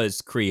thought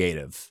was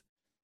creative.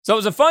 So it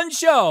was a fun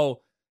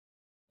show,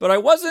 but I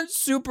wasn't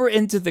super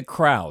into the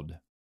crowd.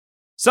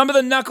 Some of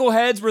the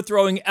knuckleheads were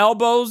throwing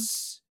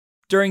elbows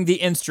during the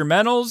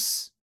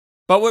instrumentals,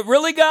 but what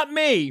really got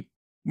me,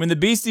 when the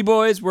Beastie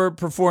Boys were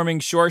performing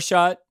Sure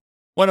Shot,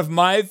 one of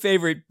my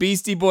favorite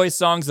Beastie Boys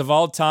songs of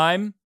all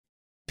time,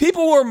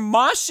 people were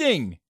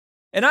moshing,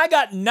 and I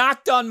got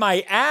knocked on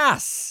my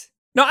ass.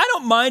 Now, I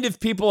don't mind if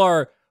people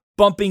are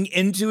bumping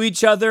into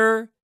each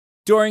other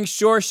during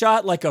Sure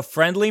Shot like a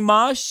friendly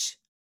mosh,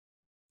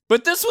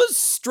 but this was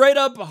straight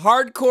up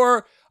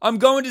hardcore, I'm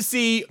going to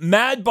see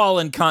Madball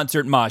in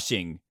concert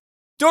moshing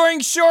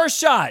during Sure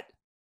Shot.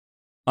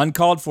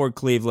 Uncalled for,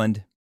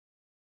 Cleveland.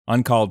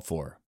 Uncalled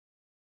for.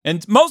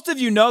 And most of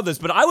you know this,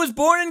 but I was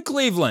born in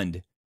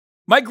Cleveland.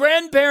 My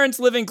grandparents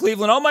live in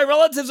Cleveland. All my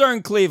relatives are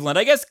in Cleveland.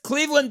 I guess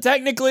Cleveland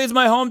technically is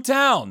my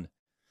hometown.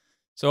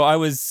 So I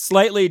was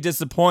slightly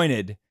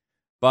disappointed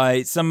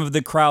by some of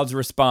the crowd's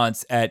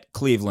response at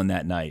Cleveland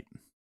that night.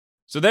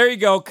 So there you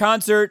go,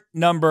 concert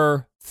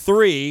number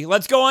 3.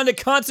 Let's go on to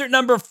concert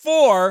number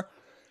 4.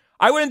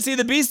 I wouldn't see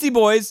the Beastie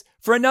Boys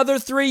for another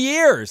 3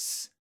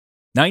 years.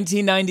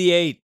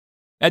 1998.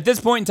 At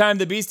this point in time,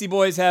 the Beastie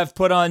Boys have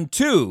put on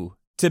 2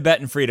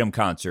 Tibetan Freedom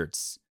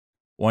concerts.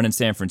 One in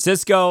San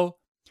Francisco,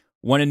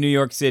 one in New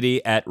York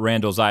City at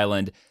Randall's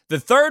Island. The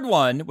third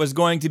one was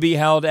going to be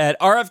held at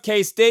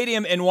RFK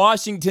Stadium in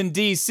Washington,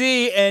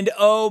 D.C. And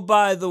oh,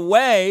 by the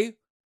way,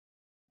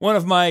 one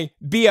of my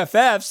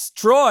BFFs,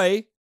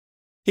 Troy,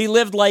 he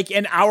lived like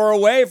an hour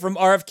away from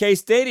RFK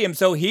Stadium.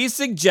 So he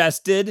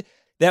suggested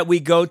that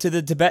we go to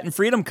the Tibetan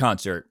Freedom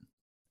concert.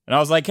 And I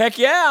was like, heck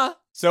yeah.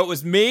 So it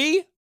was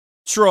me,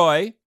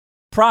 Troy,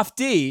 Prof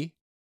D,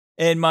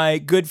 and my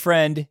good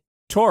friend,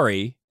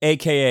 Tori,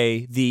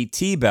 a.k.a. the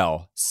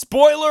T-Bell.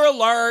 Spoiler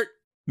alert!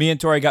 Me and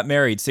Tori got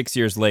married 6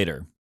 years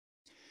later.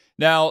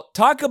 Now,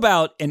 talk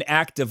about an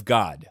act of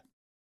God.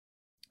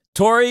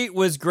 Tori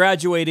was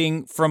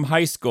graduating from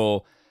high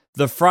school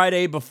the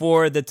Friday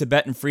before the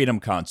Tibetan Freedom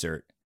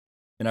concert.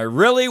 And I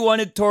really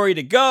wanted Tori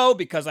to go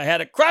because I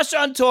had a crush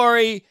on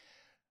Tori.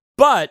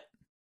 But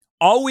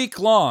all week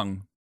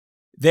long,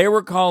 they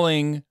were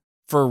calling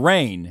for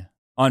rain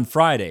on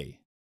Friday.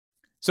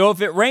 So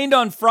if it rained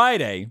on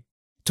Friday,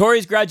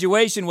 Tori's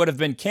graduation would have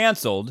been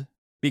canceled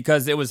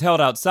because it was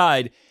held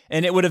outside,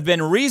 and it would have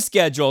been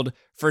rescheduled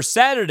for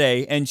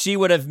Saturday, and she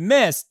would have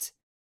missed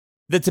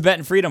the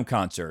Tibetan Freedom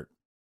concert.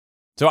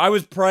 So I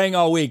was praying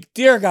all week,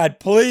 dear God,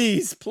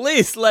 please,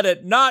 please let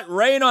it not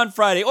rain on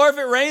Friday. Or if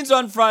it rains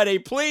on Friday,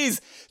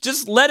 please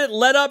just let it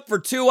let up for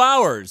 2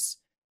 hours.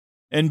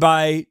 And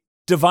by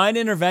divine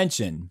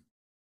intervention,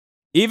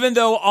 even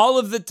though all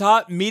of the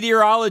top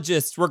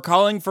meteorologists were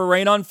calling for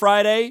rain on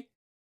Friday,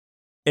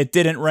 it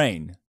didn't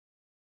rain.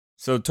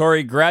 So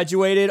Tori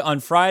graduated on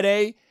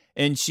Friday,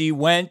 and she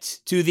went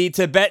to the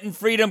Tibetan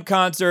Freedom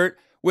concert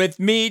with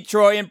me,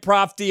 Troy, and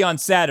Prof D on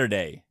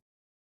Saturday.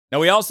 Now,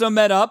 we also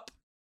met up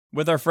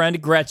with our friend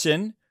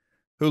Gretchen,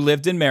 who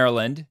lived in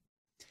Maryland.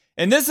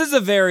 And this is a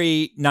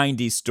very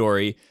 90s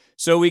story.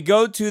 So we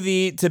go to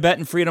the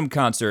Tibetan Freedom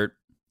concert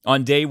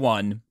on day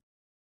 1.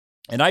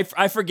 And I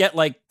forget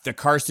like the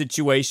car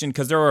situation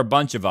because there were a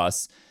bunch of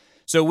us.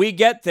 So we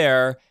get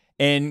there,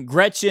 and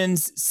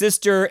Gretchen's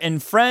sister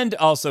and friend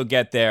also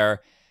get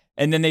there.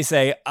 And then they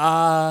say,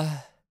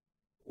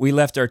 we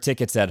left our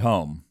tickets at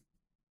home,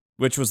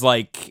 which was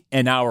like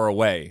an hour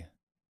away.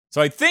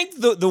 So I think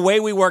the way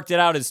we worked it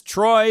out is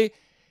Troy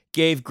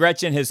gave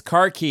Gretchen his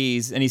car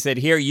keys, and he said,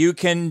 here, you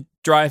can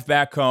drive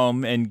back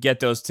home and get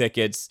those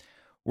tickets.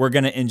 We're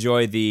going to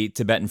enjoy the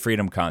Tibetan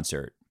Freedom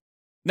concert.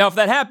 Now, if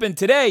that happened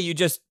today, you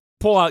just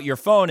pull out your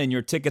phone and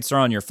your tickets are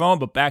on your phone,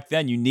 but back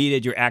then you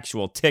needed your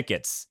actual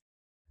tickets.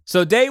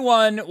 So day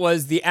 1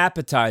 was the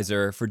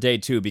appetizer for day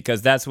 2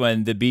 because that's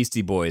when the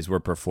Beastie Boys were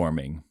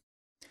performing.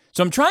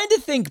 So I'm trying to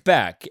think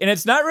back, and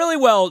it's not really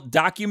well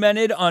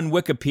documented on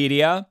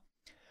Wikipedia,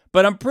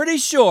 but I'm pretty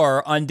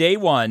sure on day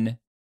 1,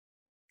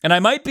 and I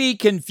might be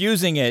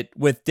confusing it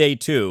with day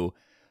 2,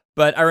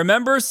 But I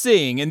remember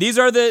seeing, and these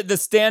are the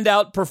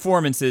standout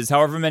performances,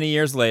 however many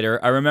years later,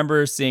 I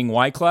remember seeing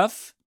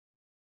Wyclef.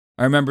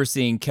 I remember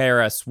seeing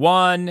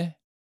KRS-One,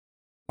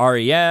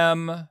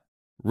 REM,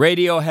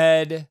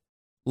 Radiohead,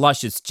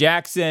 Luscious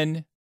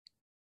Jackson.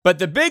 But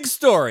the big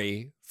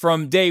story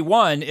from day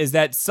one is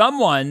that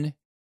someone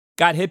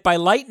got hit by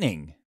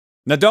lightning.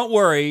 Now, don't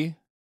worry,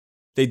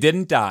 they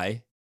didn't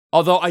die.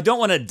 Although I don't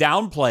want to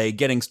downplay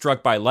getting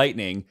struck by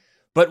lightning,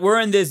 but we're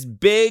in this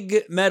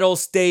big metal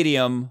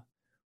stadium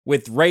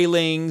with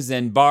railings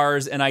and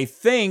bars, and I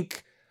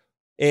think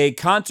a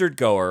concert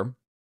goer,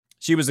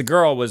 she was a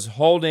girl, was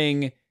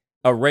holding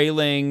a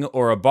railing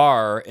or a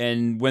bar,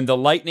 and when the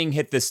lightning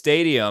hit the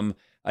stadium,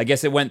 I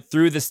guess it went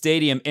through the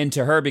stadium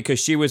into her because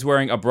she was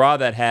wearing a bra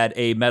that had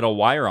a metal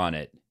wire on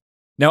it.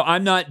 Now,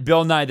 I'm not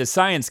Bill Nye the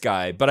Science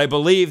Guy, but I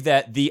believe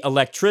that the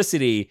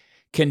electricity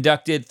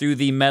conducted through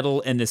the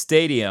metal in the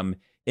stadium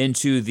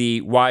into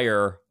the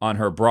wire on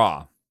her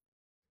bra.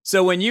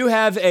 So when you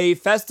have a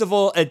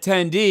festival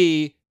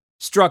attendee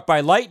struck by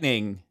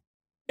lightning,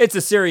 it's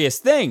a serious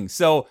thing.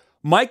 So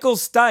Michael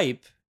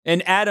Stipe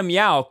and Adam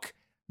Yauch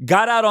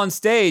got out on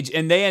stage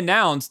and they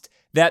announced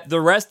that the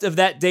rest of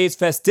that day's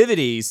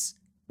festivities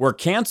were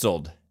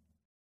canceled.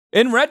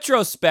 In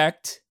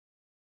retrospect,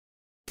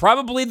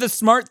 probably the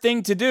smart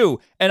thing to do.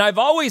 And I've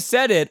always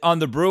said it on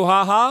the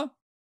Brouhaha,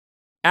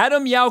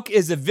 Adam Yauch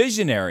is a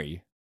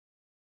visionary.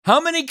 How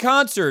many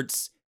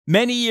concerts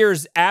many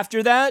years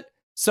after that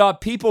saw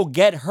people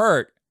get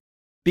hurt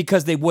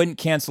because they wouldn't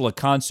cancel a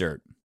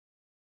concert?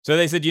 So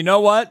they said, you know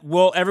what?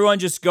 Everyone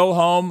just go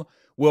home.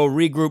 We'll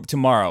regroup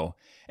tomorrow.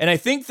 And I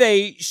think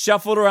they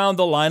shuffled around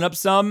the lineup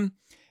some,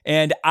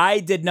 and I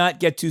did not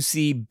get to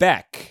see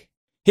Beck.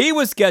 He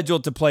was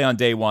scheduled to play on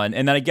day one,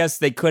 and then I guess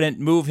they couldn't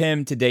move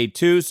him to day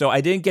two, so I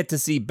didn't get to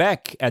see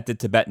Beck at the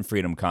Tibetan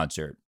Freedom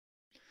concert.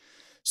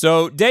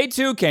 So day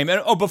two came,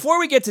 and before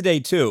we get to day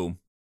two,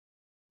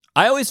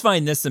 I always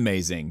find this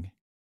amazing.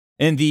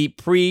 In the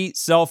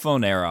pre-cell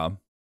phone era,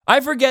 I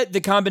forget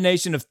the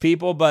combination of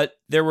people, but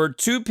there were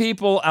 2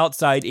 people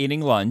outside eating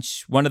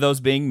lunch, one of those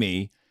being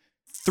me,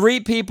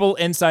 3 people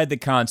inside the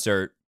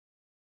concert,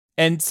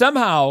 and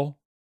somehow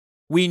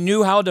we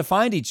knew how to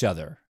find each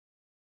other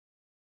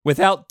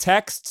without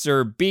texts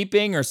or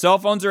beeping or cell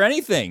phones or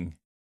anything.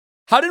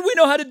 How did we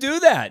know how to do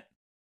that?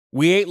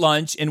 We ate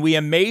lunch and we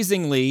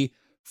amazingly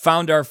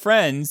found our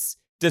friends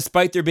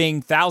despite there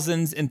being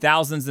thousands and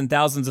thousands and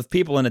thousands of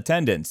people in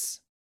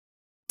attendance.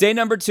 Day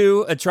number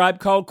 2, A Tribe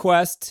Called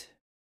Quest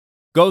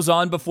goes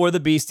on before the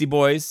Beastie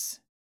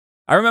Boys.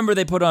 I remember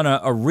they put on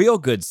a real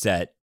good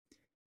set.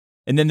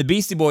 And then the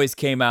Beastie Boys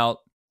came out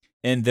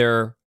in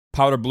their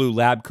powder blue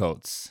lab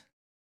coats.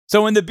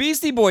 So when the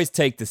Beastie Boys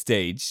take the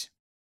stage,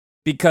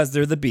 because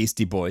they're the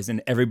Beastie Boys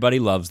and everybody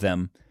loves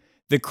them,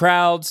 the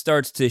crowd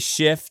starts to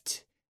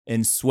shift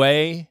and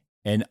sway,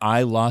 and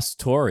I lost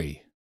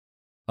Tori.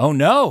 Oh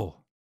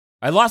no,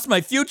 I lost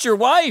my future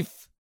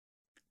wife.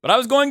 But I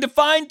was going to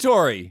find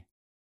Tori,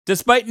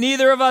 despite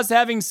neither of us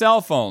having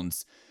cell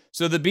phones.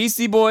 So the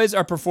Beastie Boys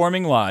are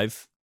performing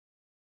live.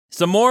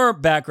 Some more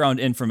background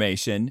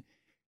information.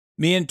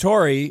 Me and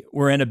Tori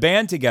were in a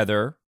band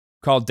together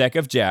called Deck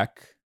of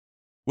Jack,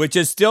 which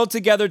is still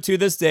together to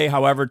this day.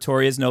 However,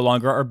 Tori is no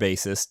longer our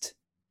bassist.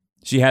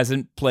 She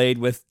hasn't played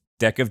with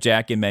Deck of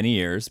Jack in many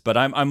years, but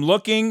I'm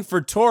looking for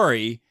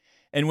Tori.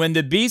 And when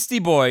the Beastie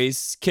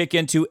Boys kick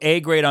into A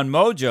Grade on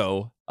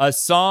Mojo, a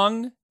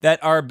song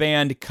that our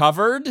band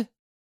covered,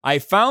 I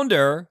found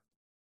her,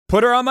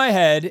 put her on my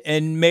head,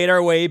 and made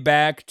our way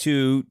back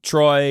to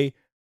Troy,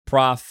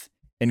 Prof,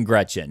 and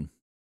Gretchen.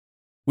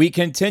 We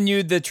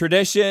continued the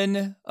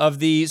tradition of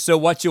the So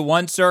What You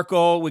Want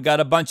circle. We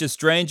got a bunch of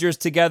strangers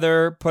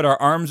together, put our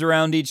arms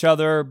around each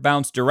other,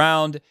 bounced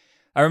around.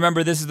 I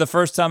remember this is the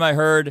first time I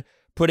heard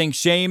Putting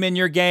Shame in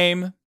Your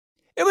Game.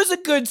 It was a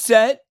good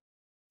set.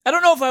 I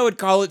don't know if I would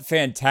call it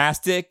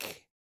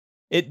fantastic.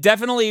 It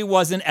definitely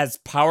wasn't as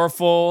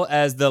powerful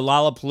as the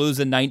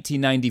Lollapalooza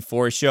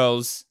 1994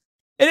 shows.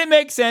 And it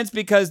makes sense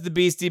because the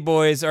Beastie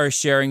Boys are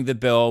sharing the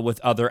bill with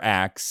other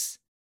acts.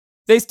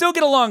 They still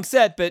get a long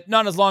set, but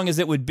not as long as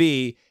it would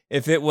be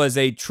if it was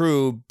a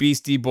true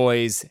Beastie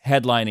Boys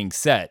headlining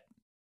set.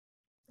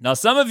 Now,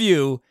 some of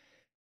you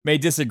may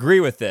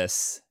disagree with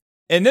this,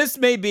 and this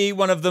may be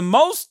one of the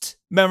most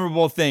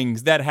memorable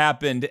things that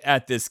happened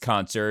at this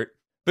concert,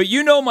 but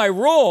you know my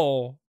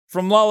rule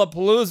from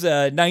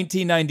Lollapalooza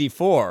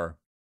 1994.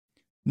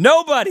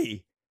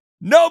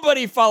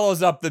 Nobody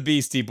follows up the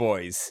Beastie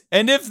Boys.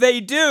 And if they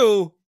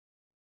do,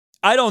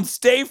 I don't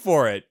stay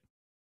for it.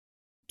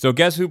 So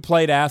guess who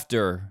played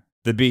after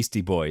the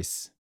Beastie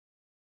Boys?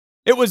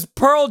 It was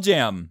Pearl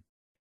Jam.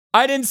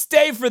 I didn't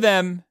stay for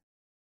them,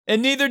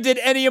 and neither did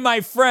any of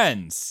my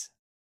friends.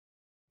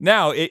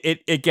 Now,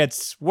 it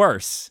gets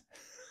worse.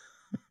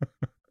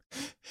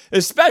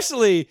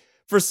 Especially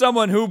for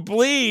someone who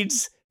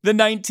bleeds the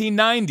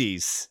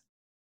 1990s.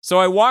 So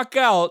I walk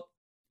out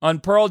on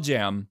Pearl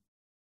Jam,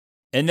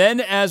 and then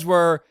as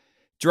we're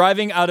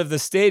driving out of the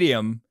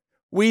stadium,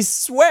 we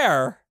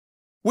swear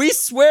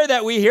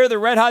that we hear the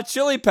Red Hot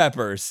Chili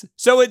Peppers.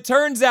 So it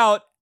turns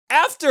out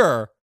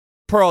after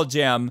Pearl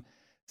Jam,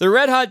 the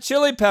Red Hot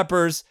Chili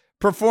Peppers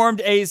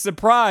performed a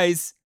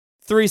surprise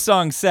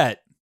 3-song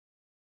set.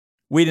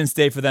 We didn't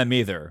stay for them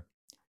either.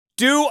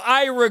 Do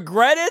I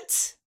regret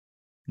it?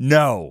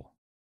 No,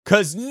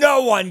 because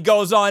no one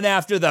goes on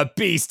after the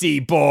Beastie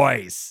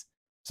Boys.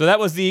 So that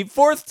was the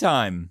 4th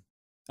time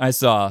I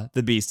saw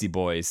the Beastie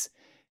Boys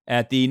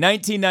at the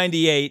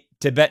 1998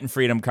 Tibetan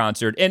Freedom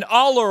Concert. An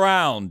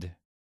all-around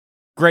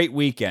great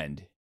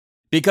weekend.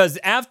 Because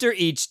after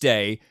each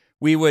day,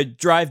 we would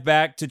drive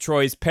back to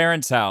Troy's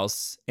parents'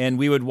 house and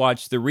we would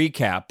watch the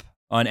recap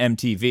on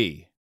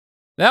MTV.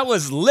 That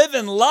was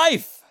living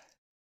life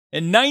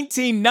in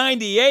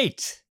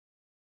 1998.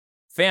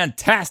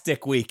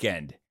 Fantastic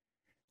weekend.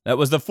 That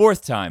was the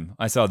 4th time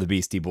I saw the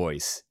Beastie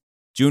Boys.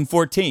 June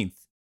 14th,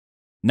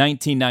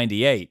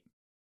 1998.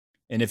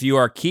 And if you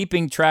are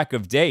keeping track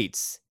of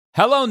dates,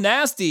 Hello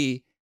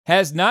Nasty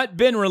has not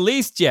been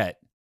released yet.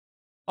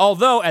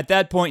 Although at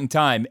that point in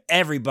time,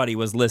 everybody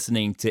was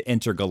listening to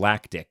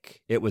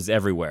Intergalactic. It was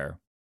everywhere.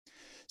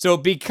 So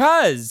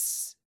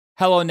because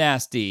Hello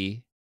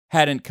Nasty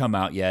hadn't come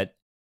out yet,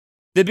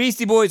 the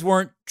Beastie Boys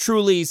weren't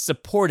truly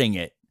supporting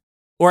it,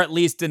 or at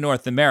least in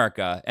North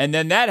America. And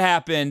then that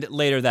happened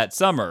later that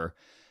summer.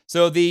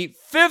 So the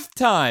 5th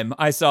time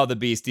I saw the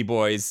Beastie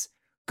Boys,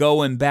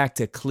 going back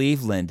to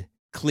Cleveland,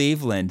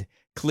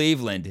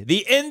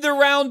 the In the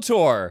Round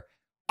Tour,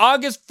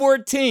 August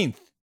 14th,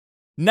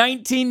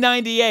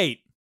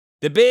 1998,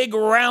 the big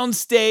round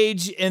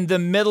stage in the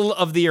middle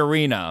of the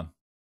arena.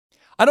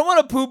 I don't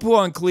want to poo-poo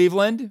on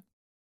Cleveland,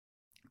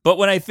 but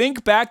when I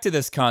think back to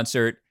this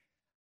concert,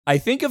 I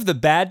think of the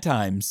bad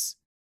times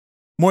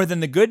more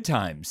than the good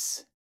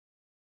times.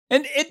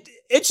 And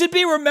it should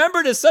be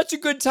remembered as such a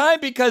good time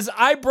because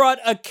I brought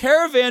a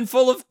caravan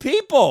full of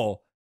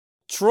people.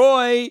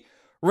 Troy,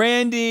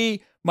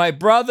 Randy, my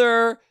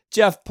brother,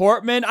 Jeff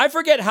Portman. I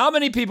forget how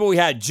many people we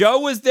had. Joe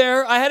was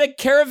there. I had a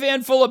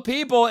caravan full of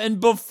people.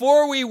 And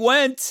before we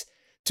went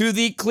to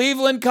the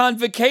Cleveland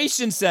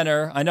Convocation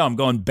Center, I know I'm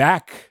going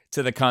back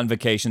to the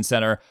Convocation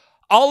Center,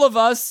 all of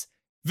us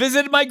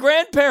visited my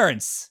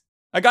grandparents.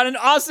 I got an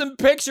awesome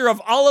picture of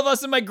all of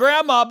us and my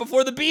grandma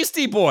before the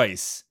Beastie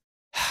Boys.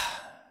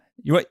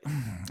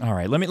 All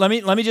right, let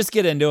me just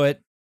get into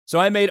it. So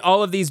I made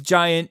all of these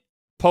giant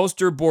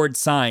poster board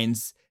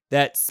signs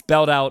that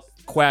spelled out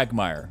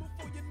Quagmire.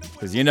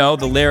 Because you know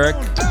the lyric.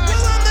 Well,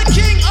 I'm the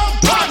king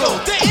of Boggle.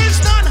 There is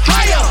none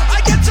higher.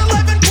 I get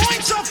 11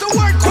 points off the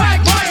word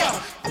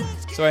Quagmire.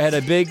 So I had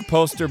a big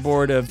poster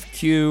board of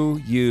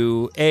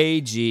Quagmire.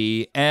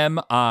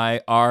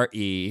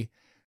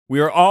 We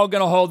were all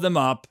going to hold them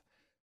up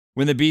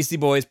when the Beastie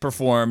Boys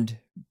performed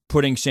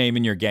Putting Shame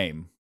in Your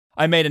Game.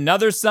 I made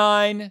another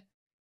sign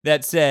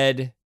that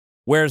said,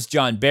 Where's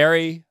John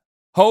Barry?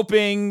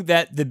 Hoping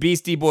that the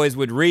Beastie Boys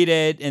would read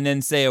it and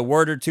then say a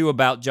word or two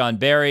about John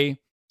Barry.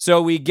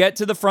 So we get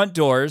to the front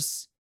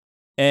doors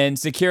and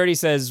security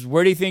says,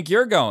 where do you think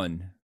you're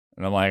going?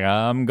 And I'm like,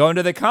 I'm going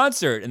to the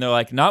concert. And they're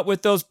like, not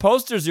with those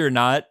posters, you're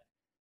not.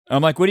 And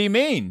I'm like, what do you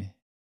mean?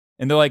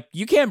 And they're like,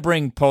 you can't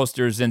bring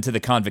posters into the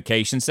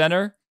Convocation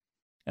Center.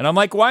 And I'm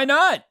like, why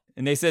not?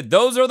 And they said,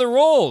 those are the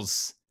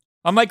rules.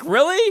 I'm like,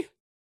 really?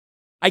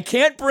 I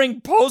can't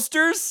bring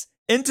posters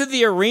into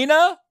the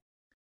arena?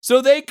 So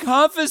they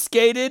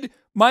confiscated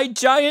my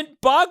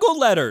giant Boggle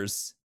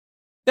letters.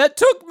 That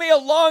took me a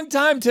long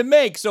time to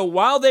make. So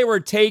while they were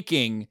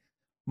taking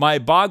my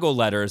Boggle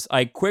letters,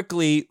 I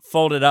quickly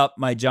folded up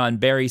my John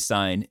Barry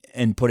sign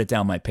and put it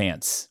down my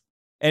pants.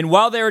 And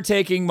while they were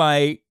taking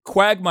my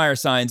Quagmire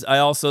signs, I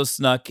also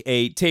snuck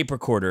a tape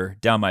recorder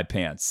down my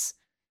pants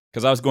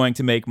because I was going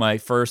to make my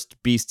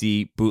first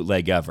Beastie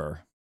bootleg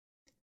ever.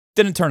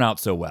 Didn't turn out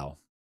so well.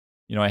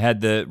 You know, I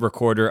had the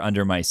recorder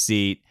under my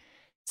seat.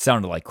 It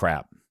sounded like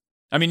crap.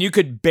 I mean, you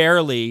could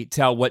barely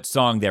tell what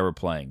song they were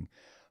playing.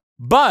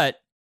 But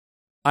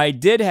I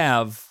did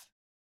have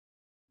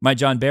my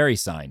John Barry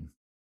sign.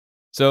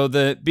 So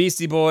the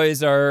Beastie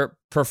Boys are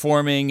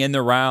performing in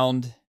the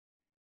round,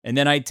 and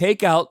then I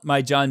take out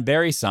my John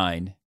Barry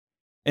sign,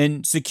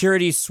 and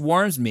security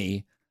swarms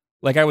me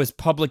like I was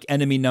public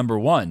enemy number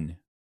one.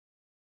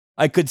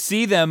 I could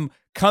see them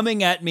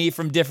coming at me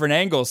from different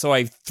angles, so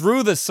I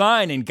threw the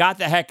sign and got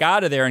the heck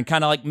out of there and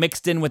kind of like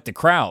mixed in with the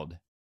crowd.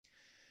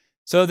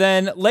 So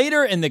then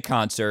later in the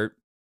concert,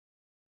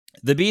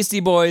 the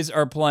Beastie Boys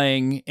are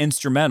playing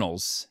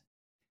instrumentals,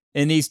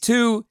 and these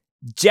two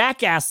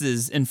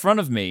jackasses in front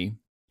of me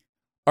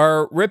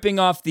are ripping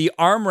off the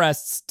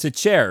armrests to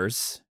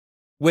chairs,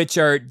 which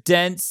are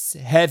dense,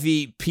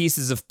 heavy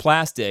pieces of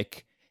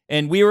plastic,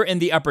 and we were in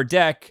the upper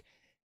deck,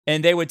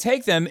 and they would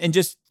take them and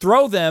just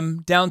throw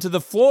them down to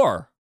the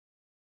floor,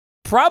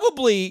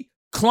 probably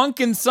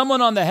clunking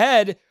someone on the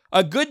head,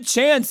 a good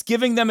chance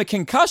giving them a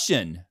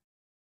concussion.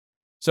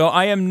 So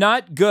I am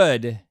not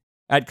good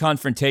at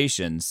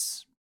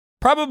confrontations.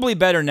 Probably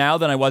better now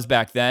than I was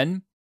back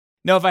then.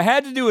 Now, if I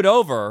had to do it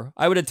over,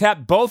 I would have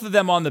tapped both of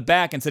them on the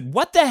back and said,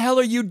 what the hell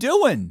are you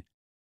doing?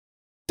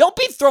 Don't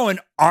be throwing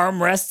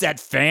armrests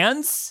at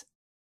fans.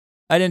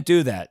 I didn't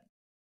do that.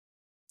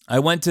 I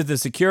went to the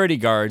security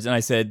guards and I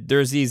said,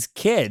 there's these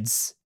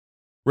kids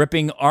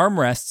ripping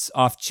armrests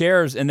off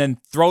chairs and then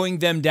throwing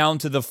them down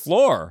to the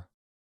floor.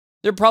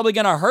 They're probably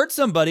going to hurt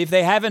somebody if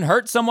they haven't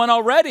hurt someone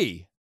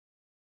already.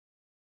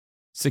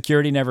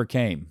 Security never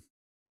came.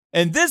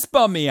 And this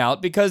bummed me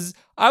out because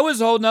I was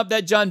holding up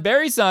that John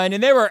Barry sign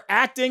and they were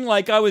acting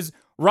like I was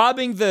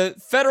robbing the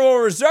Federal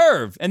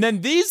Reserve. And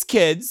then these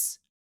kids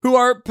who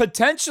are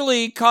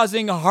potentially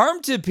causing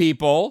harm to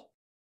people,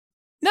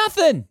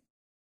 nothing.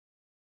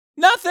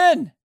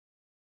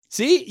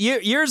 See,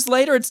 years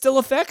later, it still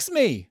affects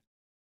me.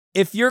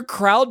 If your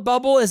crowd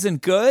bubble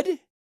isn't good,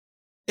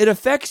 it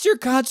affects your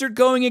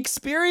concert-going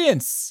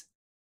experience.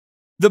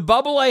 The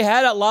bubble I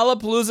had at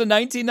Lollapalooza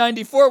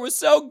 1994 was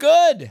so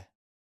good.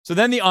 So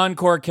then the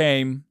encore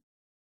came,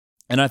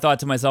 and I thought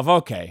to myself,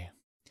 okay,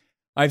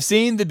 I've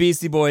seen the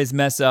Beastie Boys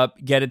mess up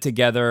Get It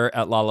Together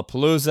at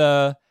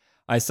Lollapalooza.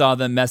 I saw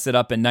them mess it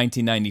up in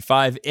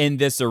 1995 in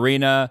this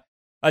arena.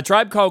 A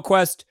Tribe Called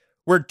Quest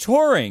were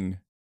touring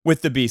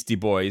with the Beastie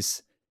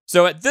Boys.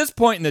 So at this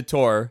point in the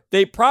tour,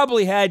 they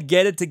probably had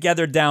Get It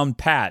Together down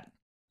pat.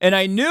 And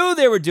I knew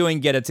they were doing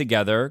Get It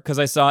Together because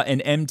I saw an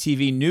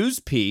MTV News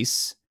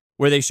piece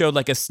where they showed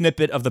like a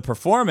snippet of the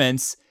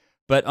performance.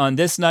 But on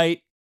this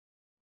night,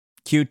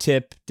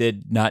 Q-Tip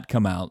did not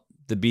come out.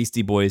 The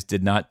Beastie Boys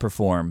did not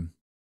perform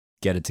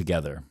Get It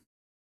Together.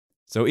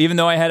 So even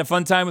though I had a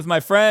fun time with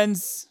my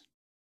friends,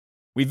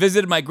 we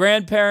visited my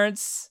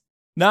grandparents,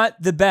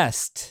 not the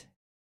best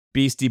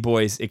Beastie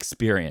Boys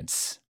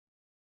experience.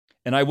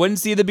 And I wouldn't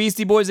see the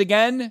Beastie Boys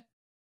again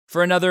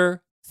for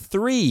another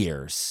 3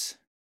 years.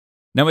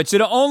 Now, it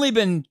should have only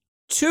been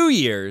 2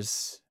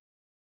 years,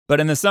 but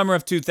in the summer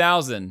of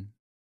 2000,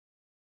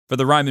 for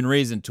the Rhyme and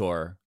Reason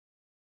tour,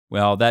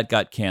 well, that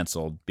got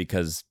canceled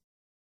because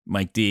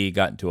Mike D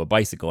got into a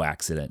bicycle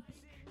accident.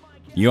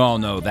 You all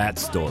know that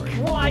story.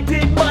 Why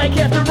did Mike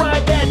have to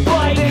ride that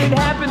bike? Did it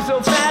happen so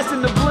fast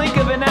in the blink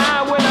of an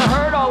eye? When I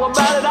heard all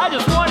about it, I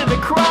just wanted to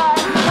cry.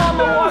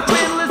 Mama walked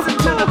in, listened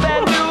to the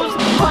bad news.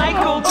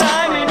 Michael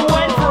Diamond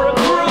went for a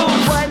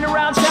cruise, riding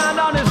around town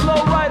on his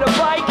lowrider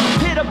bike.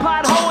 Hit a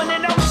pothole and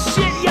then oh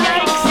shit,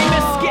 yikes! He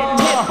missed getting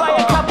hit by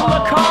a couple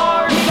of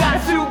cars. He got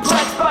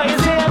suplexed by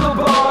his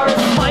handlebars.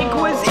 Mike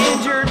was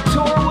injured,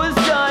 tour was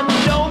done.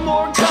 No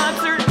more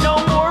concert, no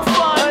more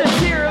fun. A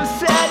tear of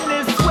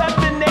sadness swept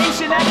the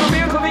nation. After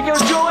Miracle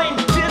Vico's joint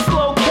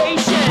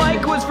dislocation.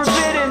 Mike was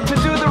forbidden to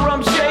do the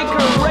rum shaker.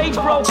 Rage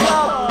broke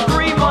up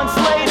 3 months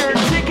later.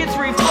 Tickets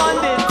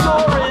refunded.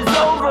 Tour is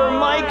over.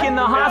 Mike in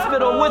the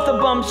hospital with a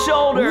bum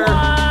shoulder.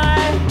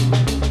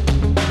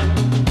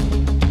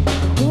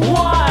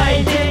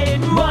 Why did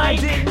Mike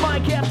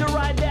have to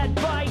ride that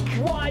bike?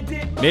 Why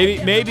did Mike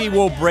Maybe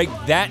we'll break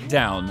that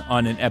down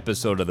on an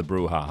episode of the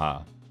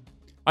Brouhaha.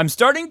 I'm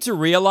starting to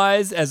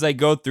realize as I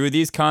go through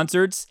these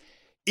concerts,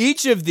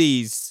 each of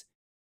these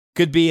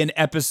could be an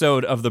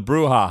episode of the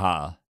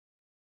Brouhaha.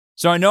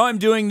 So I know I'm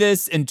doing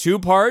this in 2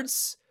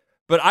 parts,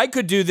 but I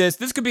could do this.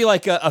 This could be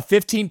like a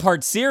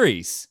 15-part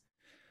series.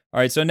 All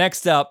right, so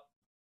next up,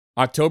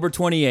 October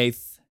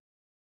 28th,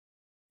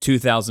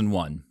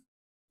 2001.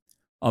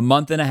 A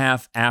month and a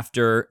half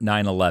after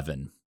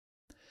 9/11.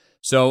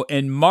 So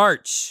in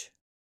March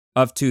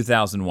of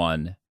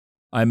 2001,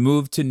 I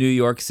moved to New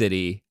York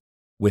City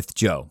with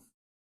Joe.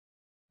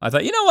 I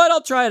thought, you know what,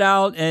 I'll try it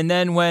out. And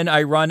then when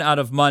I run out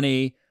of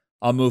money,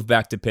 I'll move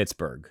back to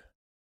Pittsburgh.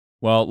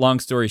 Well, long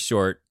story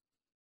short,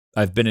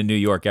 I've been in New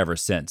York ever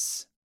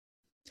since.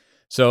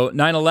 So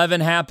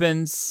 9/11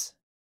 happens.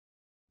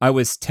 I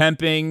was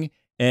temping,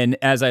 and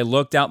as I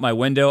looked out my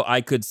window,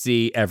 I could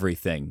see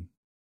everything.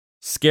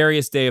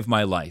 Scariest day of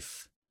my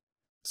life.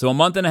 So a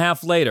month and a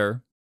half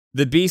later,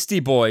 the Beastie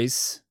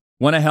Boys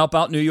want to help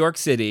out New York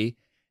City,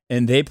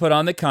 and they put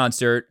on the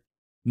concert,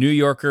 New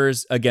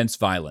Yorkers Against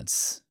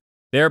Violence.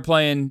 They're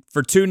playing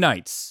for 2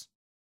 nights.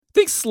 I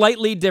think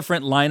slightly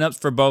different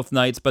lineups for both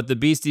nights, but the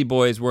Beastie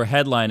Boys were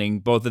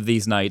headlining both of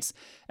these nights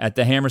at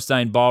the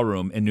Hammerstein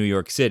Ballroom in New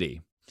York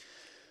City.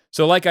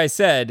 So like I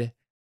said,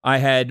 I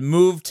had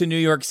moved to New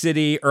York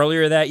City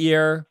earlier that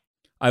year.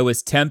 I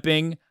was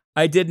temping.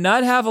 I did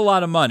not have a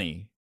lot of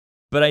money,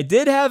 but I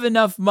did have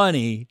enough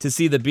money to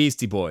see the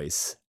Beastie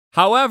Boys.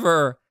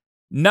 However,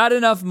 not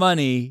enough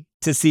money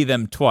to see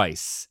them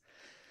twice.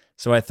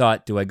 So I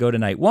thought, do I go to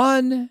night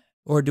 1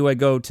 or do I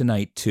go to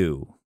night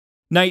 2?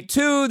 Night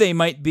 2, they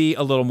might be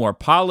a little more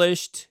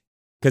polished,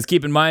 because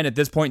keep in mind, at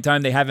this point in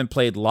time, they haven't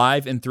played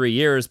live in 3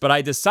 years, but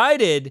I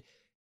decided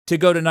to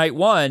go to night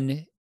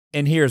 1,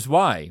 and here's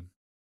why.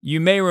 You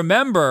may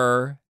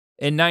remember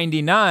in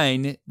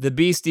 99, the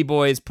Beastie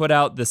Boys put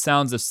out the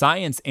Sounds of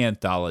Science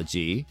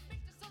anthology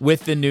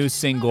with the new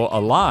single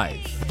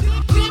Alive.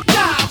 Good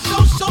job,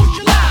 so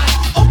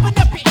socialize. Open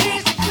up your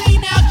ears and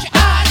clean out your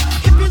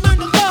eyes. If you learn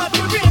to love,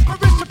 you're in for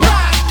a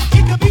surprise.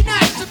 It could be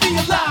nice to be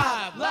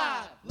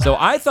alive. So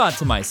I thought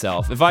to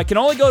myself, if I can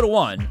only go to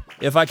one,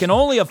 if I can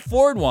only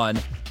afford one,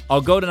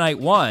 I'll go to night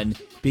 1,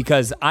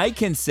 because I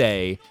can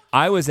say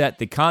I was at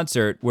the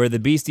concert where the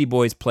Beastie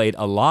Boys played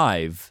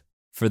Alive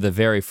for the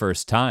very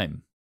first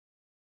time.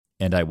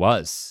 And I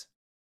was.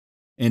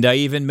 And I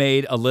even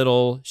made a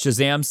little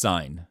Shazam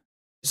sign.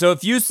 So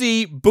if you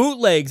see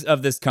bootlegs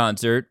of this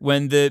concert,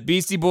 when the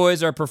Beastie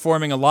Boys are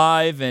performing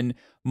live and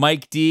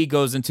Mike D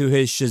goes into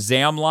his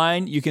Shazam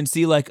line, you can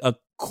see like a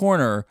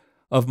corner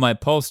of my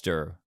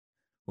poster,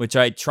 which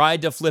I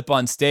tried to flip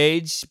on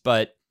stage,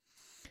 but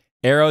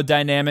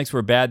aerodynamics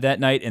were bad that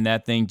night, and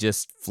that thing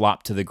just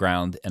flopped to the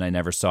ground, and I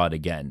never saw it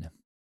again.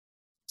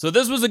 So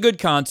this was a good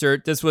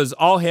concert. This was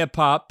all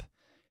hip-hop.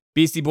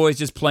 Beastie Boys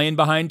just playing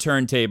behind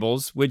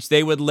turntables, which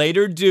they would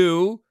later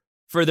do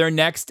for their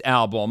next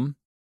album.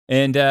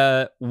 And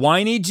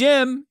Whiny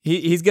Jim,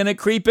 he's going to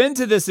creep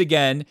into this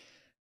again,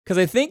 because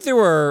I think there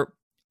were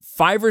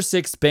 5 or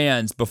 6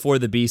 bands before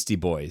the Beastie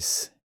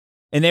Boys.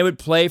 And they would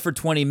play for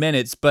 20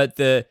 minutes, but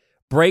the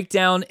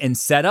breakdown and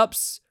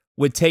setups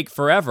would take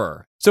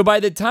forever. So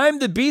by the time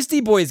the Beastie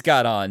Boys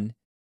got on,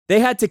 they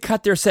had to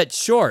cut their set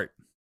short.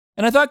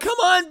 And I thought, come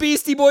on,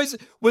 Beastie Boys,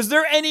 was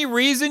there any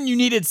reason you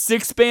needed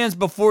 6 bands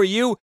before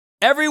you?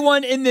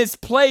 Everyone in this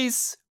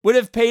place would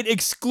have paid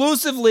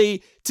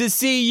exclusively to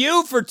see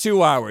you for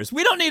 2 hours.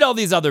 We don't need all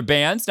these other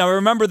bands. Now, I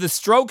remember the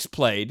Strokes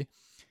played,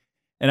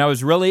 and I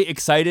was really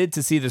excited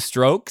to see the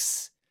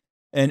Strokes.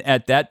 And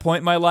at that point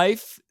in my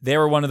life, they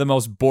were one of the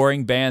most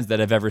boring bands that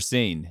I've ever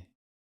seen.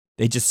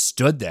 They just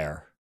stood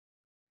there.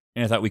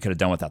 And I thought we could have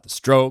done without the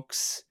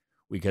Strokes.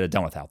 We could have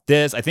done without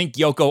this. I think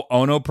Yoko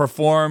Ono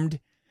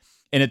performed,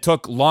 and it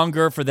took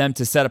longer for them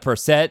to set up her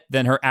set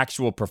than her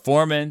actual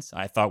performance.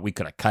 I thought we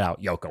could have cut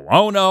out Yoko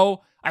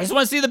Ono. I just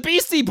want to see the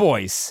Beastie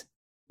Boys.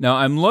 Now,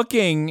 I'm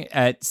looking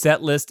at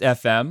Setlist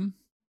FM,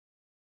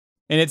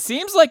 and it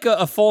seems like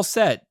a full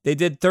set. They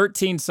did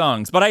 13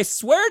 songs, but I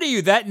swear to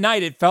you, that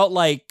night it felt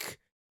like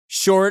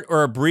short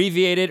or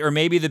abbreviated, or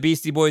maybe the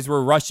Beastie Boys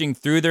were rushing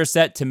through their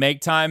set to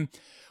make time.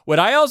 What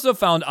I also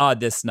found odd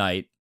this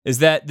night is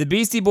that the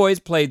Beastie Boys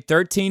played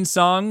 13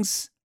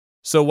 songs,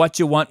 so What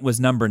You Want was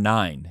number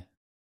 9.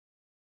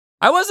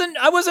 I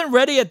wasn't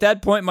ready at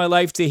that point in my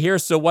life to hear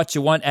So What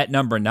You Want at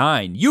number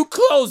 9. You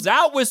close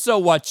out with So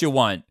What You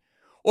Want,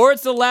 or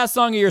it's the last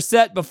song of your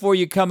set before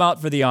you come out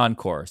for the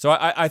encore. So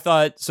I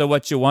thought So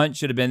What You Want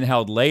should have been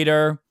held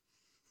later,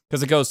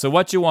 because it goes, So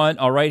What You Want,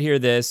 all right, hear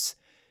this,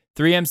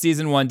 3M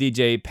Season 1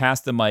 DJ,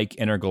 Pass the Mic,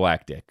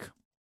 Intergalactic.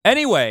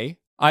 Anyway,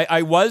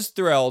 I was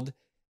thrilled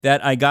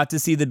that I got to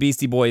see the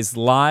Beastie Boys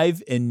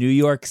live in New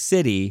York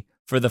City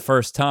for the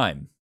first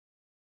time.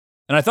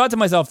 And I thought to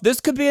myself, this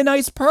could be a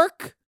nice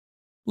perk,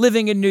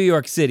 living in New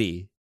York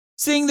City,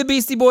 seeing the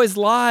Beastie Boys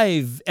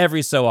live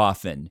every so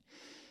often.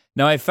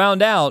 Now, I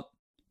found out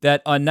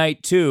that on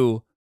night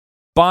 2,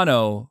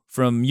 Bono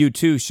from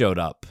U2 showed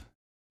up,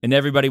 and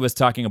everybody was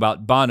talking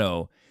about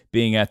Bono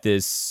being at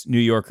this New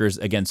Yorkers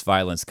Against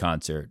Violence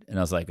concert. And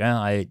I was like, well,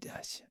 I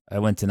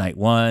went to night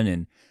 1,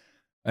 and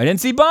I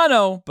didn't see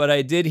Bono, but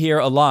I did hear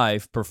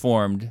Alive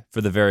performed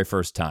for the very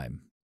first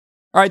time.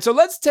 All right, so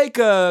let's take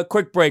a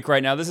quick break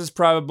right now. This is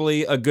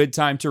probably a good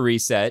time to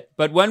reset.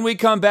 But when we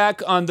come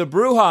back on the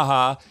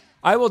Brouhaha,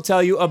 I will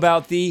tell you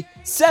about the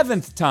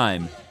 7th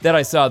time that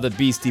I saw the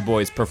Beastie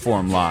Boys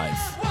perform live.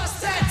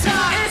 What's that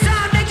time? It's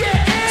time to get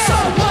ill. So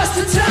what's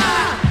the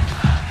time?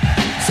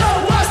 So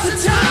what's the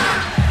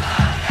time?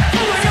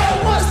 Oh my God,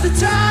 what's the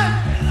time?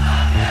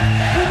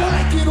 Well, when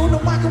I get on the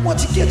mic, I want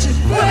you to get your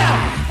well.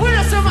 When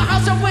I saw my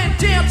house, I went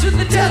down to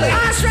the deli.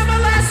 I spent my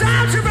last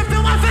time to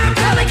refill my fat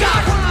belly.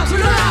 Got rhymes,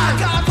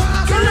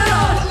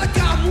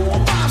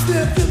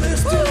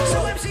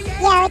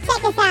 Yo,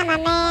 check us out, my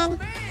man.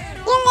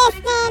 You're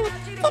listening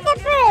to the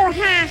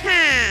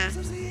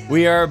Brouhaha.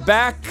 We are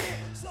back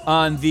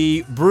on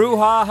the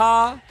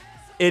Brouhaha.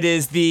 It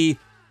is the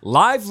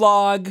live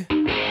vlog.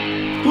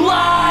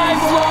 Live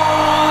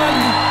vlog!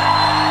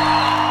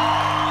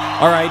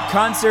 All right,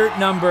 concert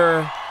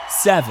number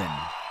 7.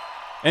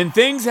 And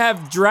things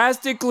have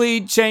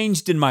drastically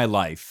changed in my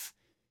life,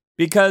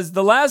 because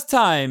the last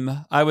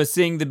time I was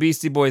seeing the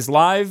Beastie Boys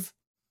live,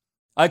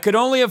 I could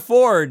only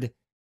afford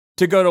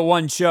to go to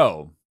one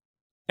show.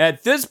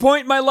 At this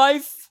point in my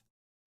life,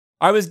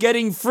 I was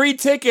getting free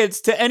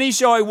tickets to any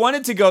show I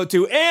wanted to go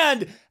to.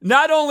 And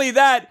not only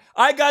that,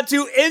 I got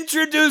to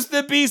introduce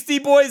the Beastie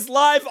Boys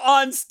live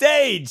on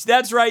stage.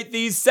 That's right,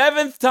 the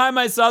 7th time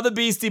I saw the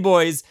Beastie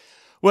Boys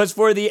was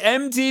for the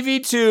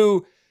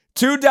MTV2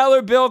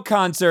 $2 bill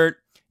concert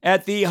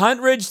at the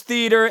Hunt Ridge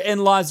Theater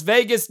in Las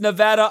Vegas,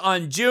 Nevada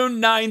on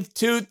June 9th,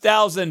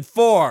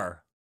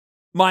 2004.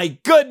 My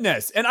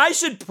goodness. And I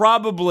should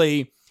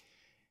probably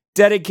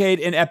dedicate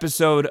an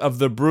episode of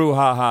the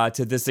Brouhaha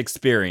to this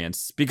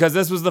experience, because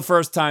this was the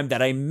first time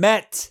that I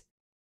met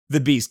the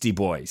Beastie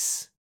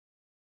Boys.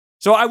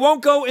 So I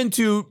won't go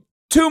into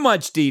too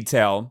much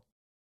detail.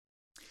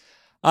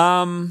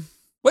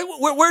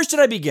 Where should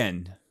I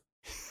begin?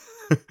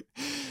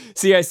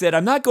 See, I said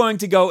I'm not going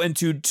to go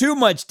into too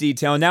much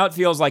detail. Now it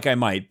feels like I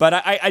might, but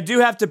I do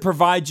have to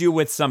provide you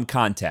with some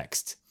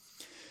context.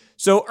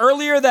 So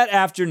earlier that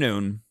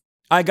afternoon,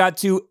 I got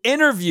to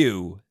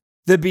interview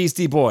the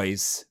Beastie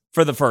Boys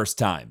for the first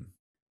time,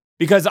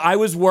 because I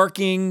was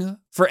working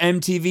for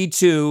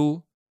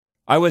MTV2.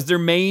 I was their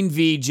main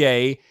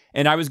VJ,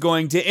 and I was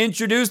going to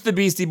introduce the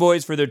Beastie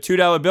Boys for their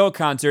 $2 bill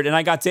concert, and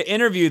I got to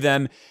interview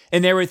them,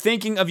 and they were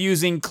thinking of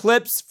using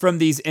clips from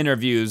these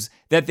interviews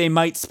that they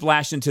might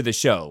splash into the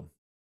show.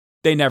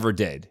 They never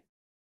did.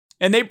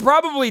 And they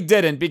probably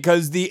didn't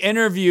because the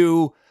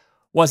interview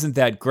wasn't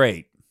that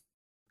great.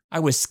 I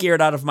was scared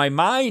out of my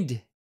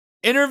mind.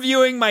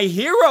 Interviewing my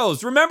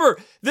heroes. Remember,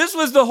 this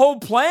was the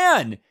whole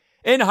plan.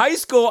 In high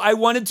school, I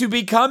wanted to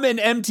become an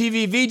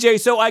MTV VJ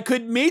so I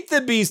could meet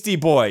the Beastie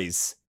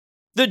Boys.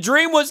 The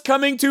dream was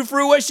coming to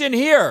fruition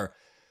here.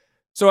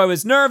 So I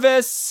was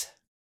nervous.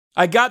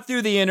 I got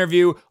through the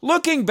interview.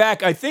 Looking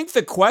back, I think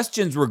the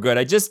questions were good.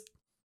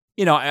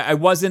 I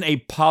wasn't a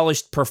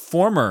polished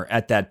performer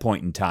at that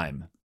point in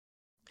time.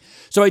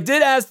 So I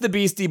did ask the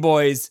Beastie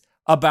Boys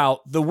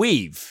about the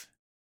weave.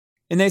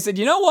 And they said,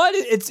 you know what?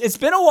 It's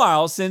been a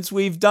while since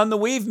we've done the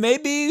weave.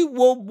 Maybe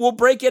we'll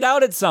break it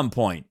out at some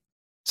point.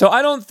 So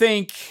I don't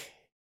think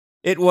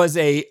it was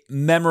a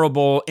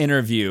memorable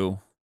interview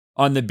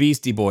on the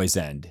Beastie Boys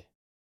end.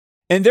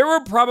 And there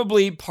were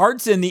probably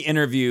parts in the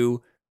interview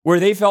where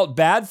they felt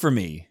bad for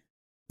me.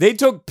 They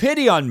took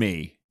pity on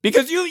me.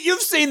 Because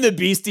you've seen the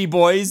Beastie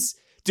Boys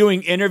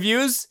doing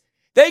interviews.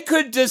 They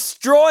could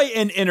destroy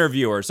an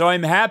interviewer. So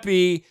I'm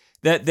happy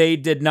that they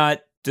did not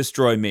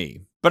destroy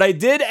me. But I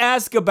did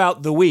ask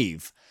about the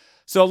weave.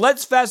 So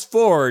let's fast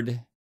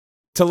forward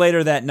to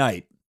later that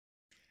night.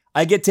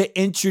 I get to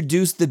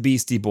introduce the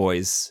Beastie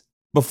Boys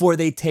before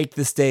they take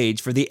the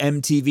stage for the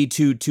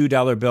MTV2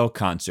 $2 bill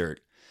concert.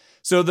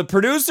 So the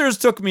producers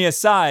took me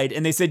aside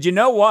and they said, you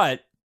know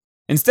what?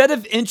 Instead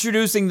of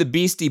introducing the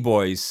Beastie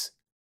Boys,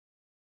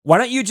 why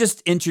don't you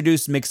just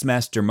introduce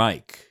Mixmaster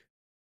Mike?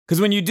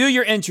 Because when you do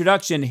your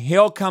introduction,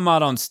 he'll come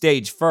out on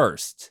stage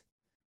first.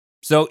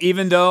 So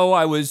even though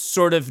I was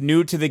sort of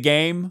new to the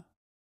game,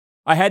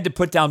 I had to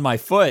put down my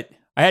foot.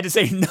 I had to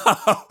say, no,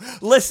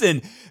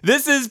 listen,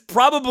 this is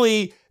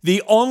probably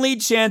the only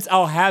chance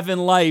I'll have in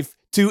life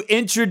to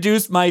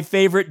introduce my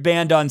favorite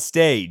band on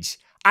stage.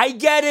 I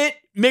get it,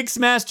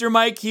 Mixmaster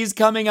Mike, he's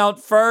coming out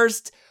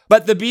first,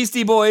 but the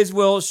Beastie Boys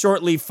will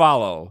shortly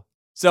follow.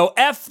 So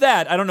F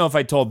that. I don't know if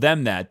I told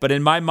them that, but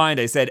in my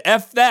mind I said,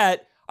 F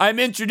that, I'm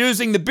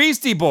introducing the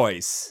Beastie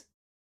Boys.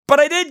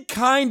 But I did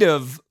kind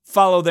of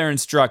follow their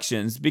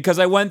instructions because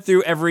I went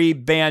through every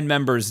band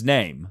member's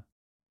name.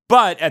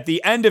 But at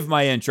the end of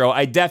my intro,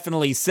 I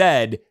definitely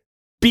said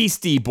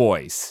Beastie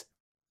Boys.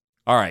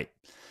 All right,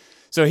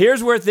 so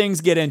here's where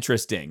things get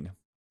interesting.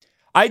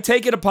 I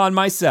take it upon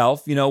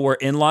myself, we're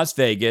in Las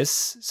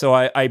Vegas, so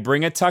I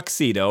bring a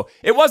tuxedo.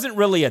 It wasn't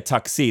really a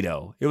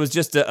tuxedo. It was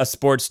just a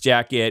sports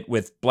jacket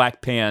with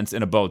black pants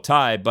and a bow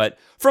tie, but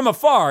from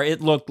afar,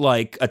 it looked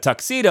like a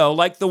tuxedo,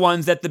 like the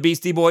ones that the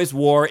Beastie Boys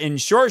wore in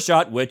Sure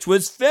Shot, which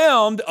was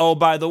filmed, oh,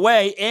 by the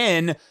way,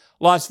 in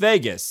Las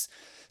Vegas.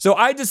 So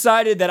I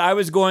decided that I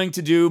was going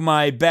to do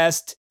my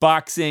best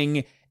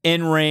boxing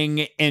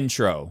in-ring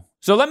intro.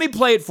 So let me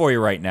play it for you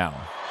right now.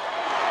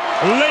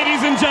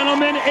 Ladies and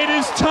gentlemen, it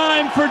is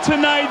time for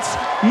tonight's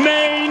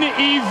main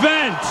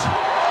event.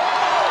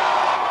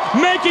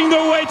 Making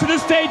their way to the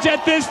stage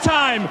at this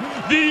time,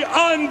 the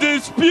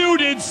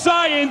undisputed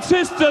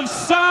scientist of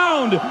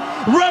sound,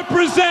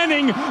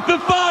 representing the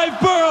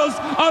 5 boroughs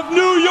of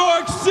New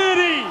York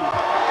City,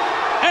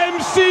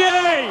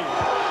 MCA,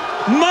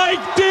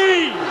 Mike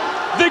D,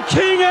 the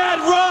King at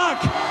Rock,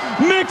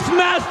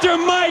 Mixmaster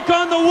Mike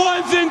on the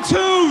ones and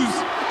twos.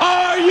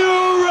 Are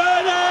you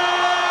ready?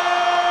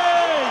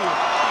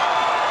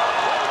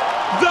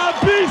 The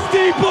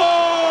Beastie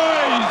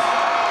Boys!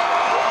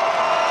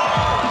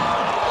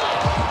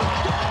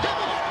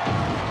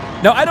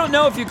 Now, I don't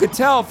know if you could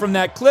tell from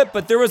that clip,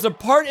 but there was a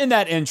part in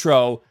that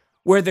intro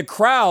where the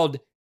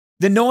crowd,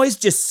 the noise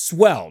just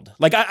swelled.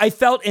 Like I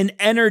felt an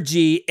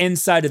energy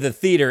inside of the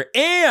theater.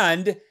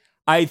 And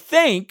I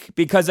think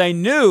because I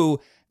knew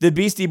the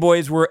Beastie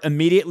Boys were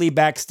immediately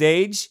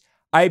backstage,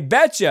 I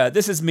betcha,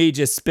 this is me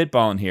just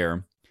spitballing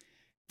here,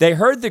 they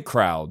heard the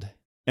crowd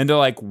and they're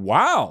like,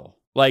 wow.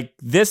 Like,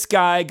 this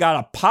guy got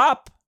a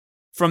pop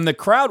from the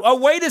crowd. Oh,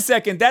 wait a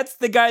second. That's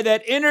the guy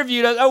that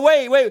interviewed us. Oh,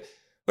 wait.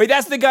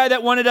 That's the guy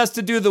that wanted us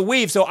to do the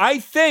weave. So I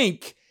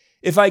think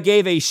if I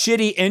gave a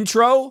shitty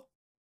intro,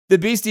 the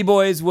Beastie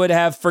Boys would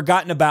have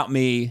forgotten about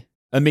me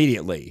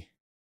immediately.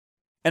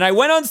 And I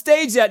went on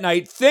stage that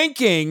night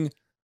thinking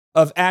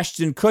of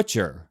Ashton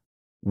Kutcher.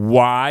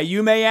 Why,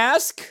 you may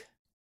ask?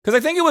 Because I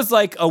think it was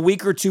like a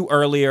week or two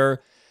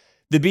earlier,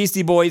 the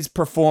Beastie Boys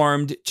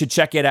performed to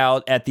check it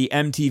out at the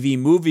MTV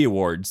Movie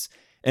Awards,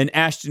 and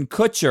Ashton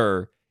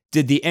Kutcher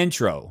did the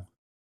intro.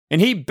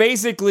 And he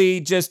basically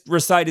just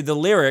recited the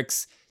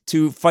lyrics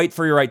to Fight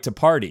for Your Right to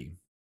Party.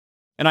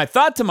 And I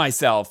thought to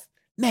myself,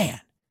 man,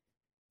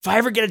 if I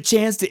ever get a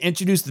chance to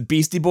introduce the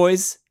Beastie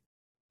Boys,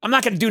 I'm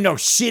not going to do no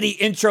shitty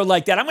intro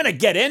like that. I'm going to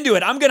get into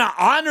it. I'm going to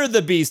honor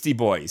the Beastie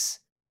Boys.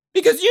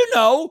 Because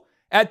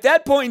at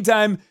that point in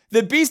time,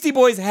 the Beastie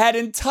Boys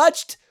hadn't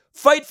touched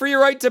Fight for Your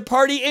Right to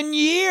Party in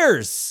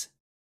years.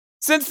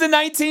 Since the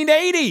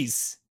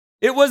 1980s.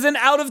 It was an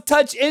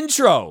out-of-touch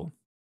intro.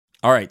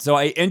 All right, so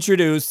I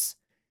introduce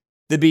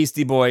the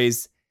Beastie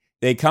Boys,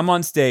 they come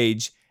on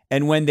stage,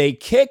 and when they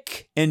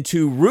kick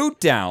into Root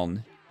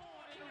Down,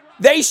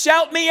 they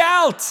shout me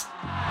out. This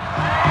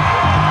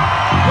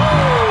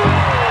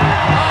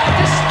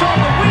is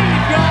called the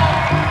weave, y'all.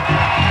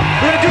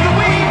 We're gonna do the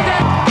weave now.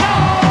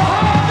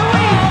 Y'all, the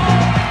weave.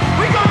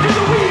 We're gonna do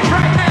the weave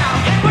right now.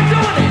 We're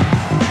doing it.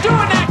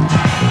 Doing that.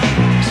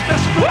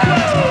 Special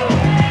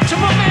request to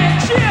my man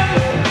Jim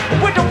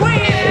with the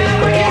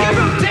weave. We're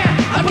kicking Root Down.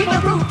 I'm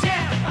kicking Root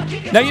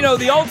Down. Now, you know,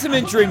 the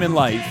ultimate dream in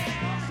life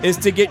is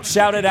to get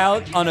shouted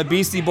out on a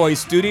Beastie Boys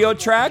studio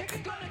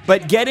track,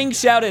 but getting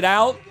shouted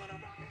out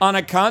on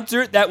a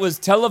concert that was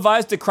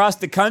televised across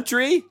the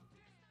country,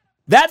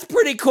 that's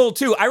pretty cool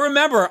too. I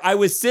remember I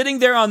was sitting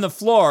there on the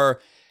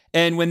floor,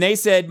 and when they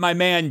said my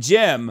man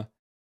Jim,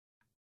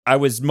 I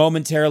was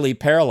momentarily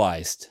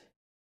paralyzed.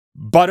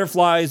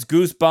 Butterflies,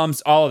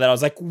 goosebumps, all of that. I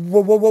was like,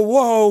 whoa, whoa, whoa,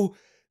 whoa.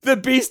 The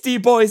Beastie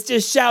Boys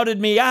just shouted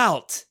me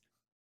out.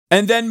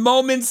 And then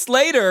moments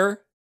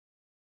later,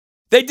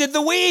 they did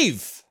the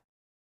weave.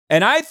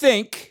 And I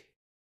think,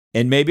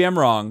 and maybe I'm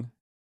wrong,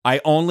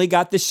 I only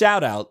got the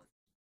shout out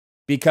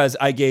because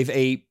I gave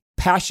a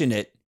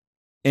passionate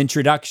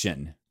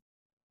introduction.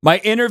 My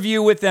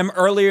interview with them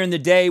earlier in the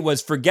day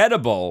was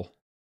forgettable,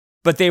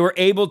 but they were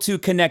able to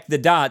connect the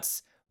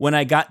dots when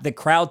I got the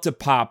crowd to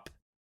pop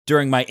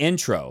during my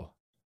intro.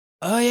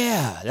 Oh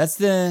yeah, that's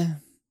the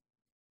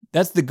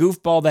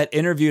goofball that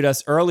interviewed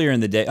us earlier in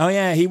the day. Oh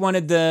yeah, he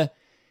wanted the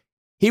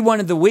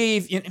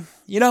weave.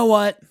 You know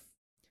what?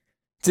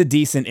 It's a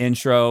decent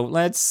intro.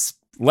 Let's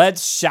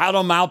shout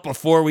them out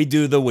before we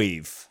do the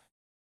weave.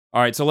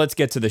 All right, so let's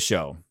get to the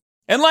show.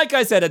 And like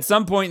I said, at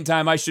some point in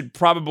time, I should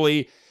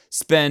probably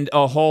spend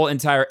a whole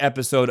entire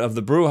episode of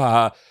the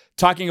Brouhaha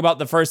talking about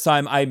the first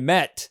time I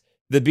met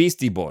the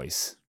Beastie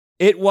Boys.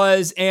 It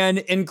was an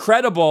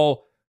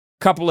incredible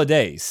couple of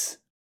days.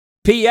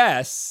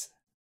 P.S.,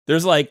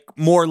 there's like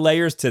more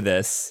layers to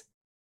this.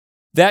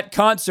 That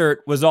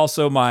concert was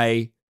also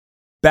my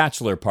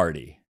bachelor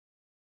party.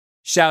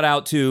 Shout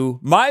out to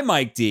my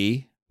Mike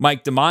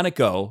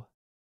DeMonico,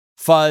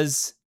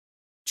 Fuzz,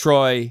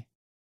 Troy,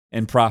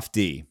 and Prof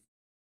D.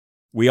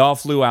 We all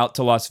flew out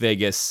to Las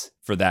Vegas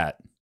for that.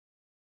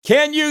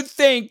 Can you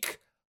think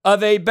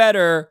of a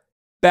better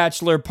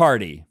bachelor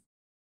party?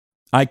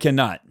 I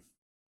cannot.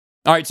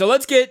 All right, so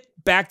let's get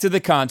back to the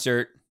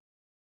concert.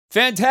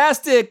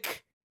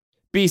 Fantastic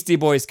Beastie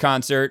Boys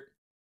concert.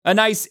 A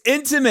nice,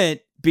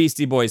 intimate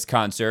Beastie Boys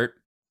concert.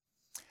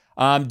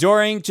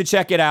 During To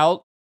Check It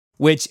Out,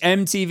 which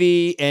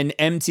MTV and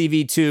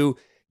MTV2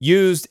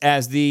 used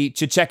as the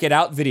To Check It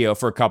Out video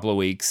for a couple of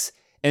weeks.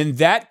 In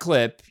that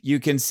clip,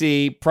 you can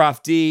see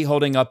Prof D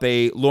holding up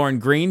a Lauren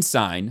Green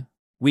sign.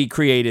 We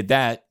created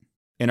that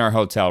in our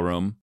hotel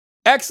room.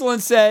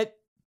 Excellent set.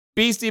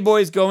 Beastie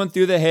Boys going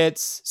through the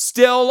hits.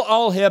 Still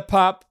all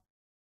hip-hop.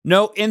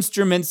 No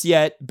instruments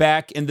yet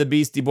back in the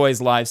Beastie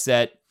Boys live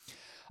set.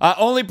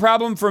 Only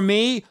problem for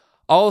me,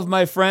 all of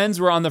my friends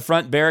were on the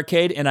front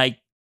barricade and I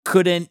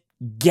couldn't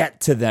get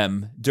to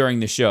them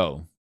during the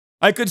show.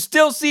 I could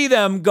still see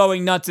them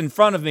going nuts in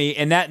front of me,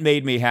 and that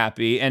made me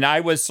happy, and I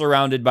was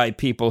surrounded by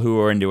people who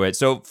were into it.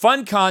 So,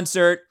 fun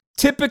concert,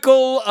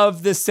 typical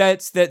of the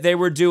sets that they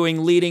were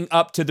doing leading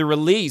up to the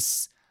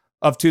release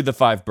of To the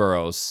Five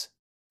Boroughs.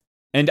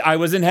 And I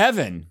was in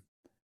heaven.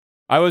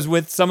 I was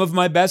with some of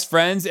my best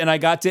friends, and I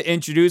got to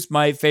introduce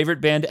my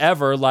favorite band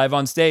ever live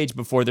on stage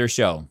before their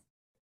show.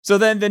 So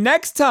then the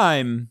next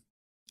time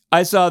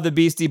I saw the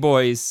Beastie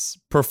Boys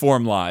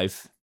perform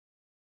live,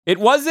 it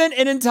wasn't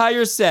an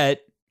entire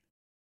set.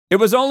 It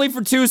was only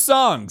for 2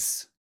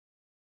 songs.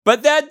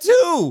 But that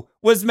too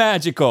was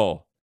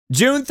magical.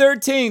 June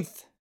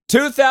 13th,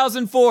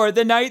 2004,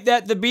 the night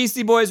that the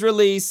Beastie Boys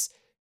released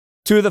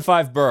To the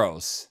Five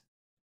Boroughs.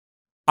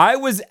 I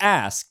was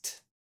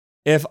asked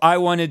if I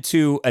wanted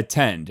to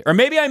attend. Or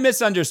maybe I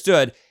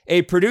misunderstood.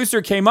 A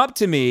producer came up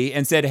to me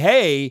and said,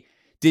 "Hey,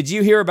 did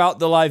you hear about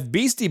the live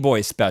Beastie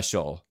Boys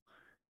special?"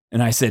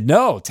 And I said,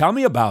 "No, tell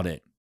me about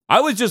it." I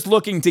was just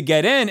looking to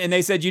get in, and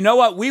they said, "You know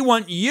what? We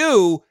want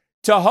you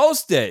to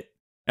host it."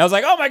 And I was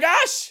like, "Oh my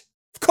gosh,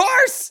 of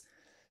course."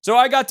 So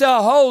I got to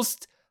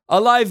host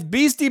a live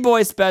Beastie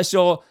Boys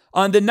special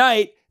on the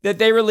night that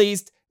they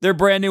released their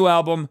brand new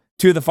album,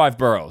 To the Five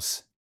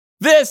Boroughs.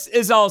 This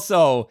is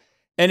also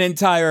an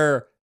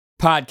entire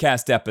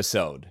podcast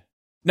episode.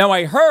 Now,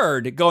 I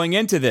heard going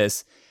into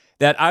this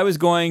that I was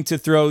going to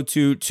throw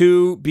to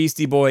 2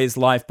 Beastie Boys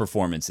live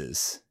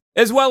performances,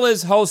 as well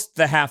as host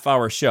the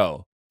half-hour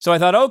show. So I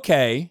thought,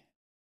 okay.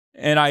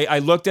 And I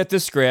looked at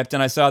the script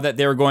and I saw that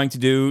they were going to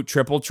do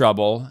Triple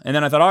Trouble. And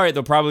then I thought, all right,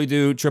 they'll probably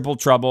do Triple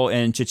Trouble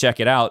and To Check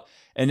It Out.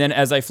 And then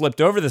as I flipped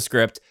over the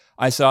script,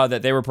 I saw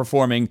that they were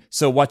performing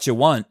So What You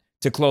Want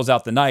to close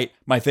out the night,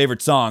 my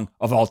favorite song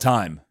of all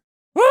time.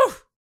 Woo!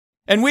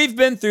 And we've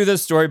been through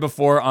this story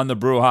before on the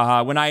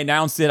Brouhaha. When I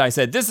announced it, I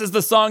said, "This is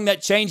the song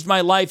that changed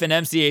my life." And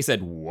MCA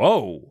said,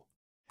 "Whoa."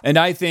 And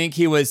I think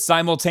he was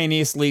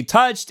simultaneously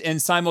touched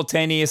and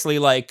simultaneously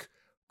like,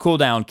 "Cool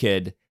down,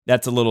 kid.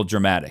 That's a little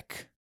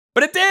dramatic."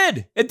 But it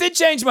did. It did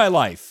change my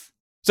life.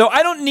 So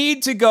I don't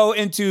need to go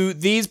into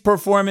these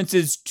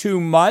performances too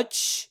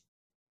much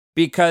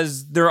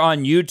because they're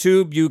on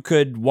YouTube. You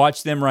could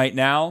watch them right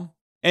now.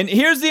 And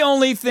here's the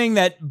only thing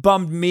that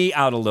bummed me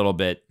out a little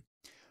bit.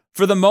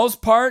 For the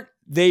most part,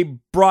 they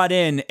brought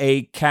in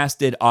a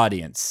casted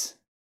audience.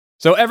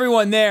 So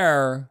everyone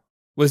there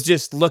was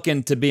just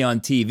looking to be on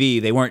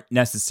TV. They weren't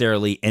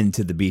necessarily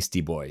into the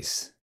Beastie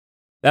Boys.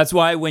 That's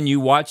why when you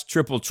watch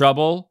Triple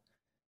Trouble,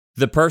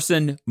 the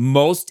person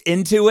most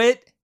into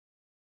it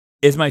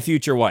is my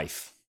future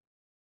wife.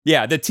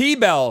 Yeah, the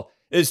T-Bell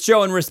is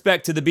showing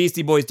respect to the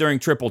Beastie Boys during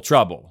Triple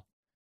Trouble.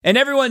 And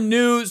everyone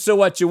knew So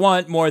What You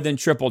Want more than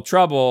Triple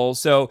Trouble,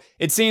 so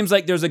it seems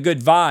like there's a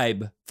good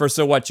vibe for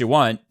So What You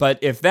Want. But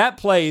if that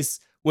place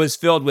was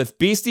filled with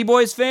Beastie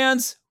Boys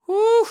fans,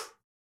 whew,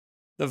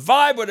 the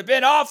vibe would have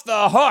been off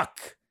the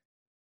hook.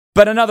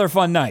 But another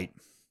fun night.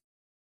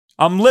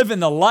 I'm living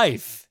the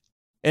life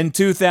in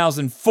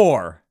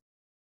 2004.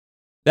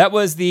 That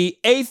was the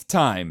 8th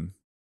time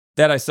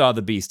that I saw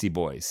the Beastie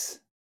Boys.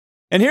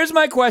 And here's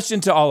my question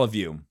to all of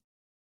you.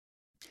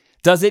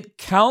 Does it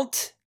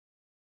count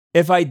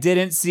if I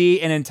didn't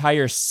see an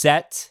entire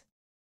set?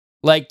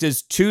 Like,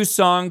 does 2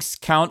 songs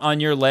count on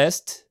your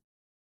list?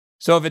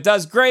 So if it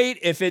does, great.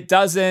 If it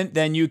doesn't,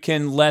 then you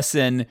can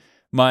lessen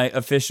my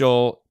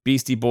official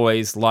Beastie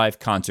Boys live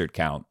concert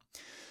count.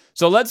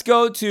 So let's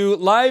go to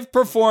live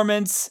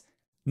performance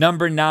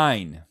number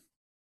 9.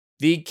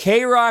 The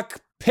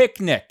K-Rock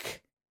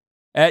Picnic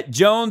at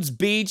Jones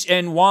Beach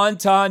in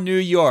Wantagh, New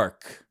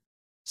York.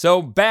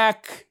 So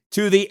back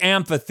to the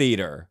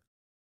amphitheater.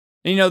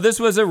 You know, this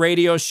was a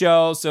radio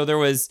show, so there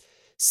was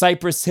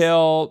Cypress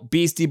Hill,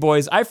 Beastie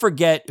Boys. I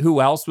forget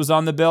who else was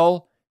on the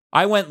bill.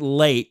 I went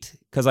late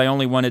because I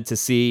only wanted to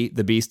see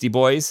the Beastie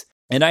Boys.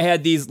 And I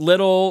had these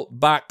little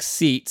box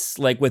seats,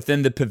 like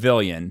within the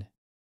pavilion,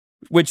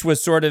 which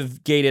was sort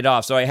of gated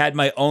off. So I had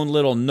my own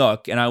little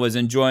nook, and I was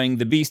enjoying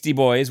the Beastie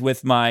Boys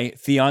with my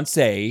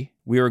fiancée.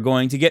 We were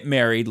going to get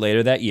married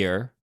later that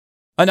year.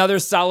 Another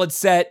solid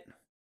set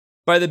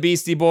by the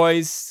Beastie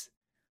Boys.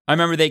 I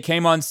remember they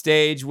came on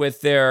stage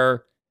with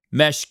their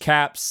mesh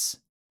caps,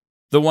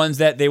 the ones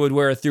that they would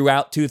wear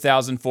throughout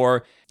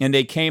 2004, and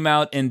they came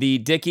out in the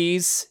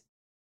Dickies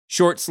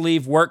short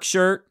sleeve work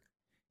shirt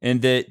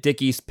and the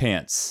Dickies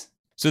pants.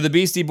 So the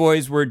Beastie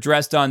Boys were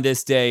dressed on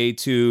this day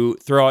to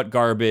throw out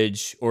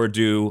garbage or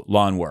do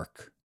lawn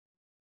work.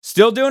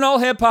 Still doing all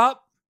hip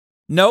hop,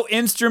 no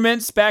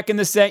instruments back in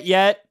the set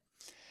yet.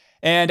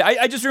 And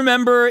I just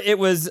remember it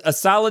was a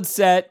solid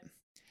set,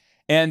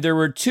 and there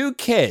were 2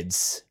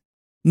 kids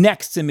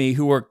next to me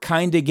who were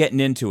kind of getting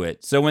into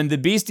it. So when the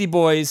Beastie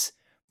Boys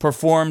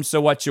performed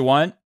So What You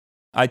Want,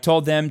 I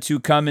told them to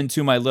come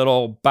into my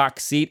little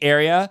box seat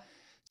area.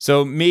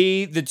 So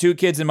me, the 2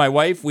 kids, and my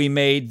wife, we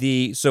made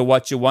the So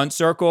What You Want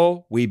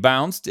circle. We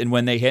bounced, and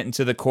when they hit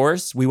into the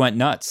chorus, we went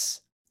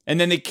nuts. And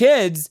then the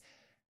kids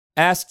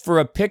asked for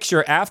a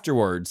picture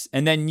afterwards.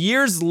 And then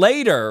years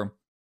later,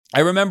 I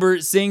remember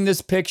seeing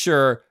this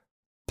picture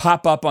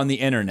pop up on the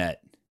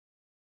internet.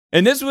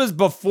 And this was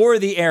before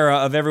the era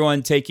of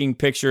everyone taking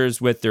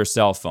pictures with their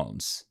cell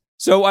phones.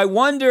 So I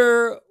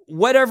wonder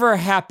whatever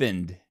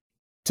happened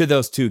to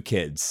those 2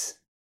 kids.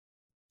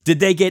 Did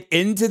they get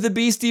into the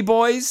Beastie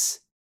Boys?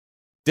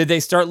 Did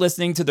they start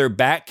listening to their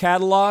back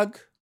catalog?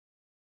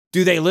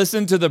 Do they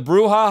listen to the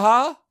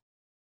Brouhaha?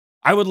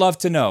 I would love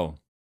to know.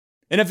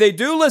 And if they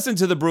do listen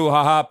to the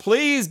Brouhaha,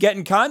 please get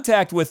in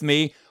contact with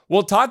me.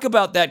 We'll talk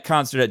about that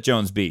concert at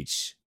Jones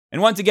Beach. And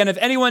once again, if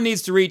anyone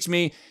needs to reach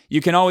me,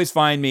 you can always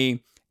find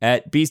me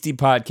at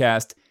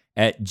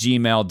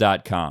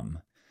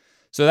beastiepodcast@gmail.com.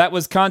 So that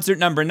was concert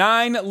number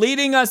 9,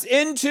 leading us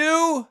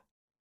into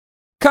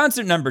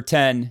concert number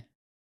 10,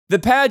 the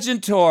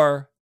pageant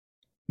tour,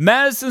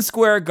 Madison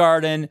Square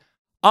Garden.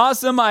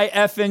 Awesome, I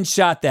effing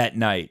shot that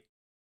night.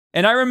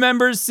 And I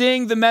remember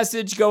seeing the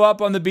message go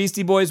up on the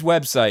Beastie Boys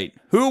website.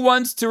 Who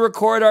wants to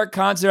record our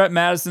concert at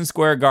Madison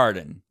Square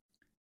Garden?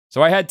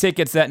 So I had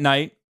tickets that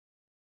night.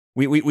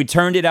 We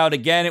turned it out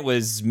again. It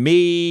was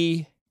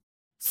me,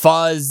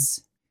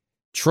 Fuzz,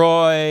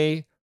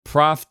 Troy,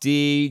 Prof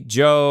D,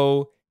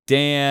 Joe,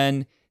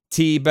 Dan,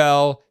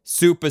 T-Bell,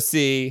 Super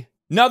C,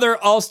 another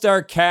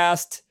all-star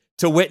cast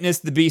to witness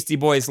the Beastie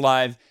Boys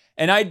live.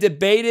 And I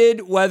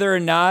debated whether or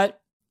not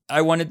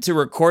I wanted to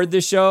record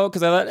the show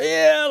because I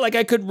thought,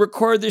 I could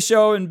record the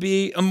show and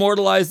be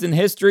immortalized in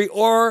history,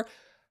 or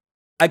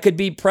I could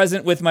be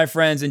present with my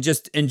friends and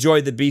just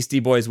enjoy the Beastie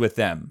Boys with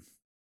them.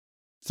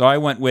 So I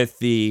went with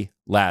the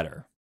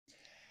latter.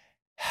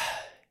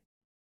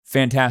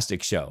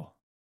 Fantastic show.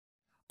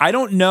 I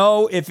don't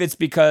know if it's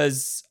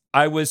because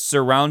I was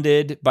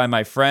surrounded by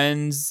my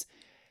friends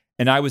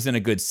and I was in a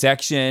good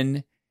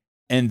section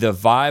and the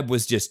vibe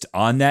was just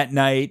on that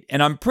night.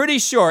 And I'm pretty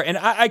sure, and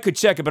I could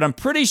check it, but I'm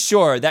pretty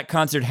sure that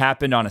concert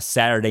happened on a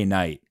Saturday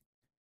night.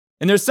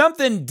 And there's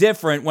something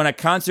different when a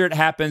concert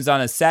happens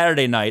on a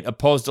Saturday night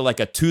opposed to like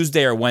a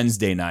Tuesday or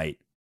Wednesday night.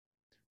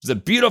 It was a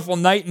beautiful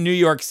night in New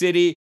York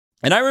City.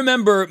 And I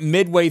remember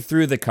midway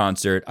through the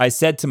concert, I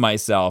said to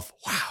myself,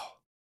 wow,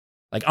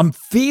 like I'm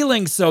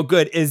feeling so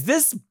good. Is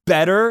this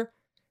better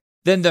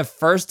than the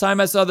first time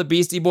I saw the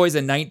Beastie Boys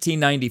in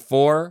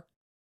 1994?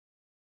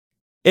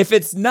 If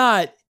it's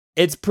not,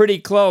 it's pretty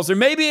close, or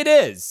maybe it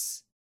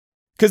is.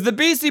 Because the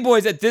Beastie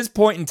Boys at this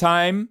point in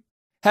time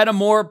had a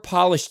more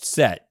polished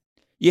set.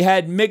 You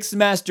had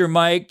Mixmaster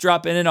Mike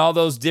dropping in all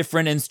those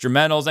different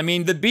instrumentals. I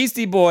mean, the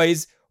Beastie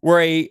Boys were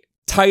a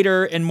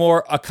tighter and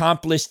more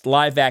accomplished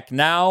live act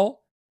now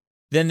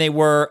than they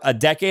were a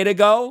decade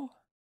ago.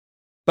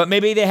 But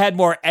maybe they had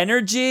more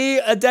energy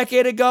a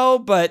decade ago,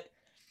 but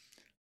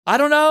I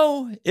don't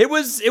know. It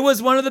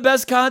was one of the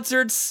best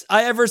concerts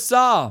I ever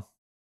saw.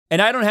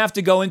 And I don't have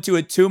to go into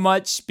it too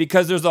much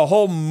because there's a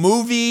whole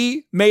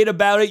movie made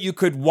about it. You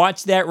could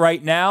watch that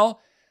right now.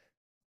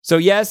 So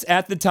yes,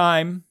 at the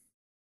time,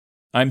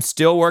 I'm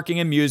still working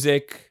in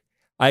music.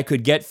 I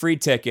could get free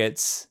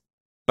tickets,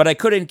 but I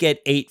couldn't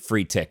get 8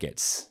 free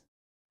tickets.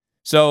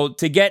 So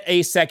to get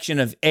a section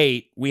of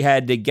 8, we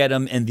had to get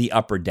them in the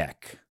upper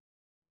deck.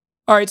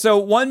 All right, so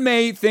one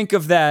may think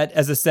of that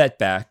as a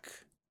setback.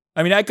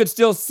 I mean, I could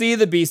still see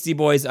the Beastie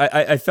Boys.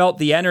 I felt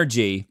the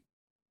energy.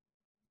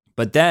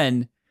 But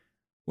then,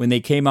 when they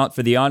came out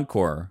for the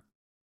encore,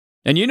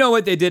 and you know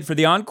what they did for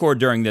the encore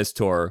during this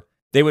tour,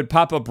 they would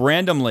pop up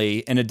randomly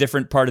in a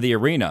different part of the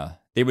arena.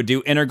 They would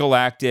do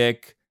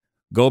Intergalactic,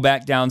 go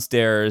back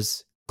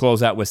downstairs,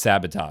 close out with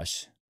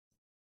Sabotage.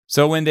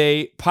 So when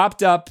they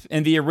popped up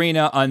in the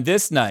arena on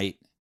this night,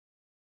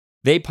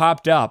 they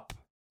popped up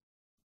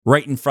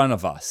right in front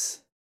of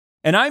us.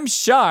 And I'm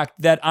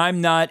shocked that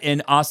I'm not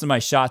in Awesome I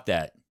Shot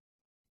That,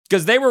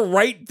 because they were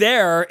right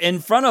there in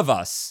front of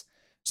us.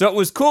 So it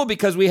was cool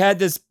because we had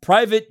this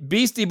private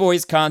Beastie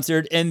Boys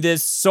concert in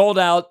this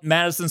sold-out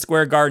Madison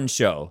Square Garden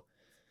show.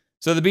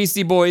 So the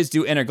Beastie Boys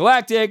do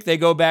Intergalactic, they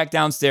go back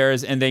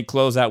downstairs, and they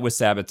close out with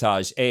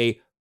Sabotage. A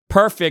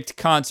perfect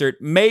concert,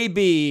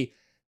 maybe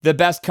the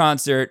best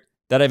concert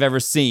that I've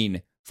ever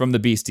seen from the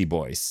Beastie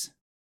Boys.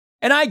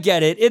 And I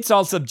get it, it's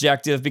all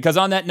subjective, because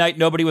on that night,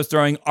 nobody was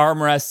throwing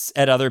armrests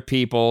at other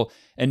people,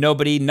 and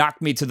nobody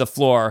knocked me to the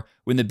floor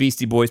when the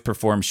Beastie Boys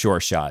performed Sure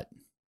Shot.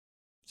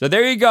 So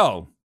there you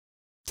go.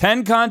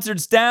 10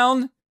 concerts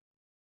down,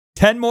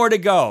 10 more to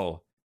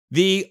go.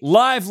 The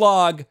live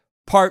log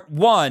part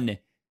 1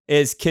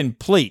 is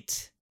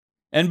complete.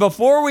 And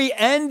before we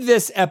end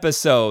this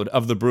episode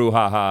of the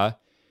Brouhaha,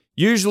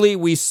 usually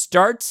we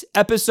start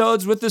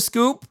episodes with the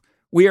scoop.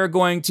 We are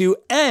going to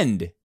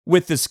end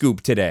with the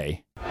scoop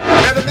today.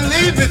 Better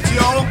believe it,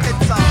 y'all.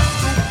 It's a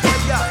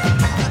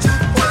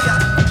scoop for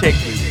ya. Take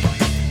me.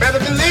 Better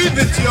believe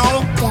it,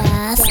 y'all.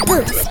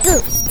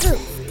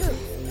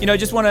 You know,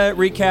 just want to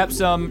recap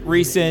some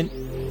recent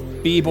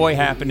B-Boy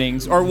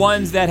happenings, or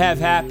ones that have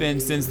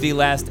happened since the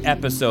last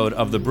episode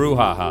of the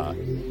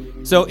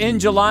Brouhaha. So in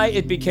July,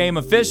 it became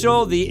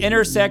official, the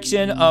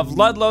intersection of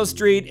Ludlow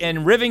Street and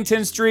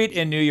Rivington Street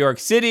in New York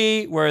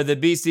City, where the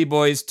Beastie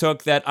Boys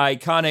took that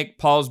iconic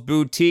Paul's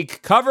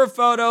Boutique cover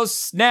photo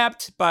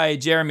snapped by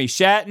Jeremy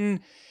Shatton.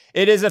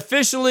 It is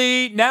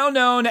officially now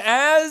known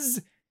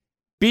as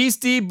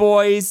Beastie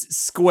Boys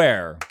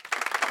Square.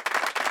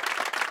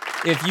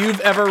 If you've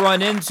ever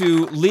run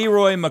into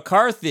Leroy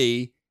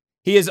McCarthy,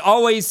 he is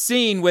always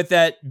seen with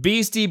that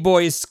Beastie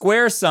Boys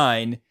Square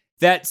sign.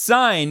 That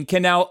sign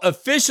can now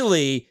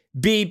officially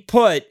be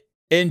put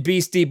in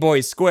Beastie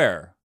Boys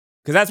Square,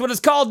 because that's what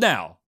it's called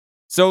now.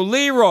 So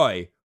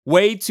Leroy,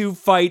 way to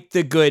fight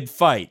the good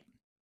fight.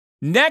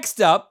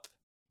 Next up,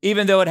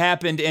 even though it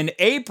happened in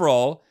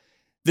April,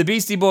 the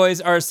Beastie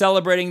Boys are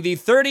celebrating the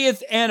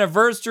 30th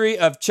anniversary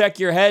of Check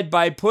Your Head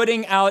by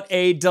putting out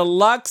a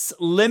deluxe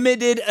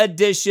limited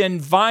edition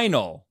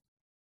vinyl.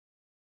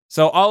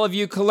 So all of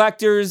you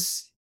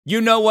collectors, you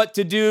know what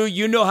to do.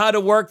 You know how to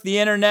work the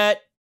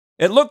internet.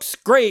 It looks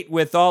great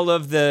with all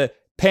of the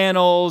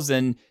panels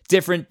and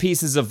different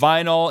pieces of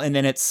vinyl, and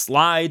then it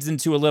slides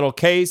into a little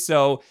case.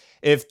 So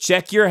if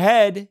Check Your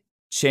Head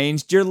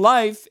changed your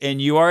life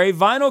and you are a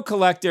vinyl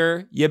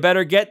collector, you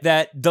better get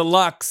that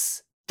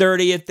deluxe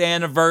 30th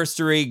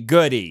anniversary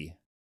goodie.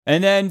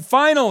 And then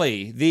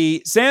finally,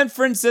 the San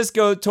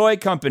Francisco toy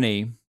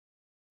company,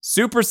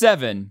 Super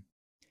 7,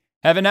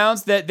 have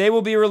announced that they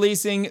will be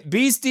releasing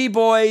Beastie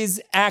Boys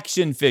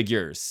action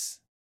figures.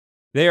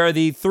 They are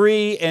the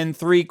 3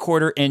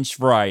 3/4 inch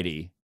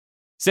variety.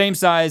 Same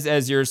size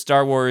as your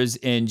Star Wars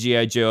and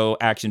G.I. Joe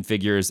action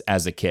figures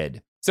as a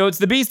kid. So it's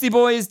the Beastie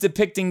Boys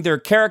depicting their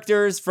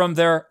characters from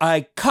their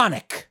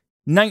iconic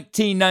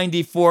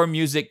 1994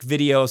 music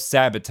video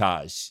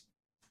Sabotage.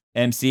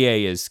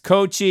 MCA is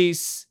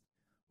Cochise,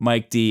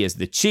 Mike D is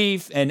the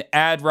Chief, and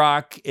Ad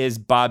Rock is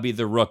Bobby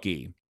the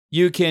Rookie.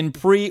 You can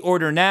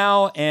pre-order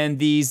now, and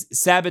these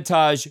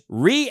Sabotage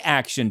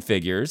reaction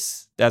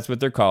figures, that's what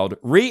they're called,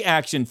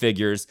 reaction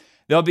figures,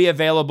 they'll be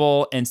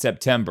available in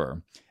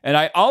September. And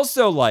I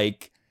also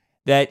like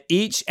that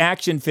each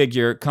action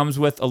figure comes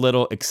with a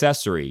little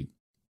accessory.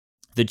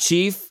 The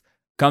Chief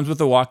comes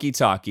with a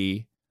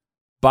walkie-talkie,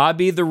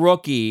 Bobby the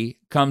Rookie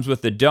comes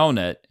with a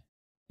donut,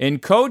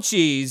 and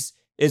Cochise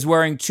is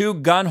wearing 2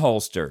 gun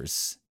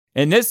holsters.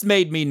 And this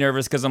made me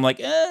nervous because I'm like,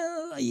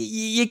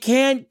 you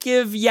can't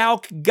give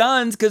Yauk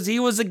guns because he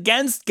was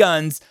against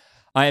guns.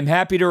 I am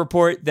happy to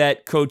report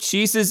that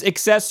Cochise's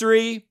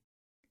accessory,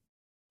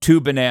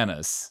 2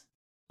 bananas.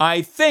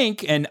 I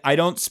think, and I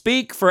don't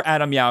speak for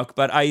Adam Yauch,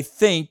 but I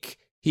think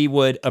he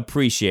would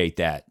appreciate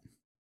that.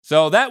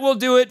 So that will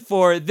do it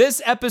for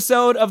this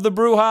episode of the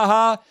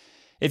Brouhaha.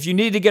 If you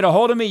need to get a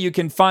hold of me, you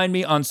can find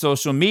me on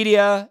social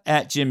media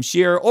at Jim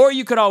Shearer, or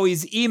you could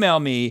always email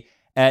me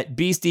at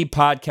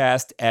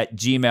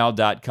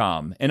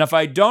beastiepodcast@gmail.com. And if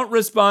I don't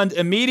respond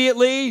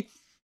immediately,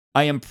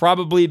 I am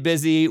probably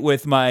busy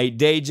with my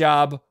day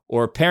job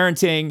or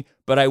parenting,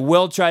 but I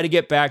will try to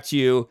get back to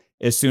you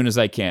as soon as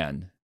I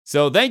can.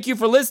 So thank you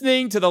for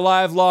listening to the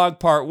live log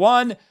part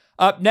 1.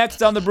 Up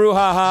next on the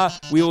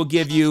Brouhaha, we will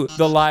give you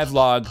the live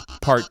log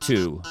part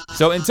 2.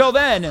 So until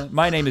then,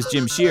 my name is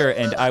Jim Shearer,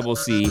 and I will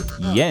see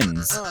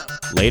Jens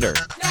later.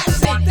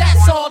 That's it,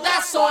 that's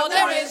all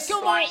there is.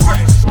 Come on.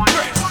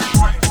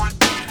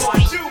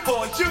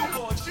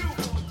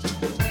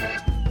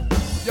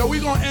 Yo, we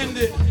gonna end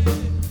it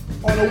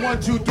on a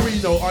 1, 2,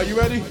 3 note. Are you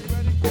ready?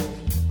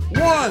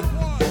 1,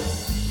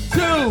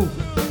 2,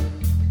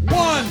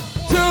 1,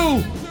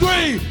 2,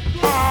 3.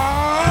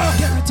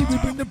 Guarantee we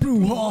bring the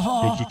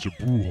Brouhaha.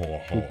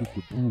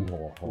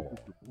 Brouhaha.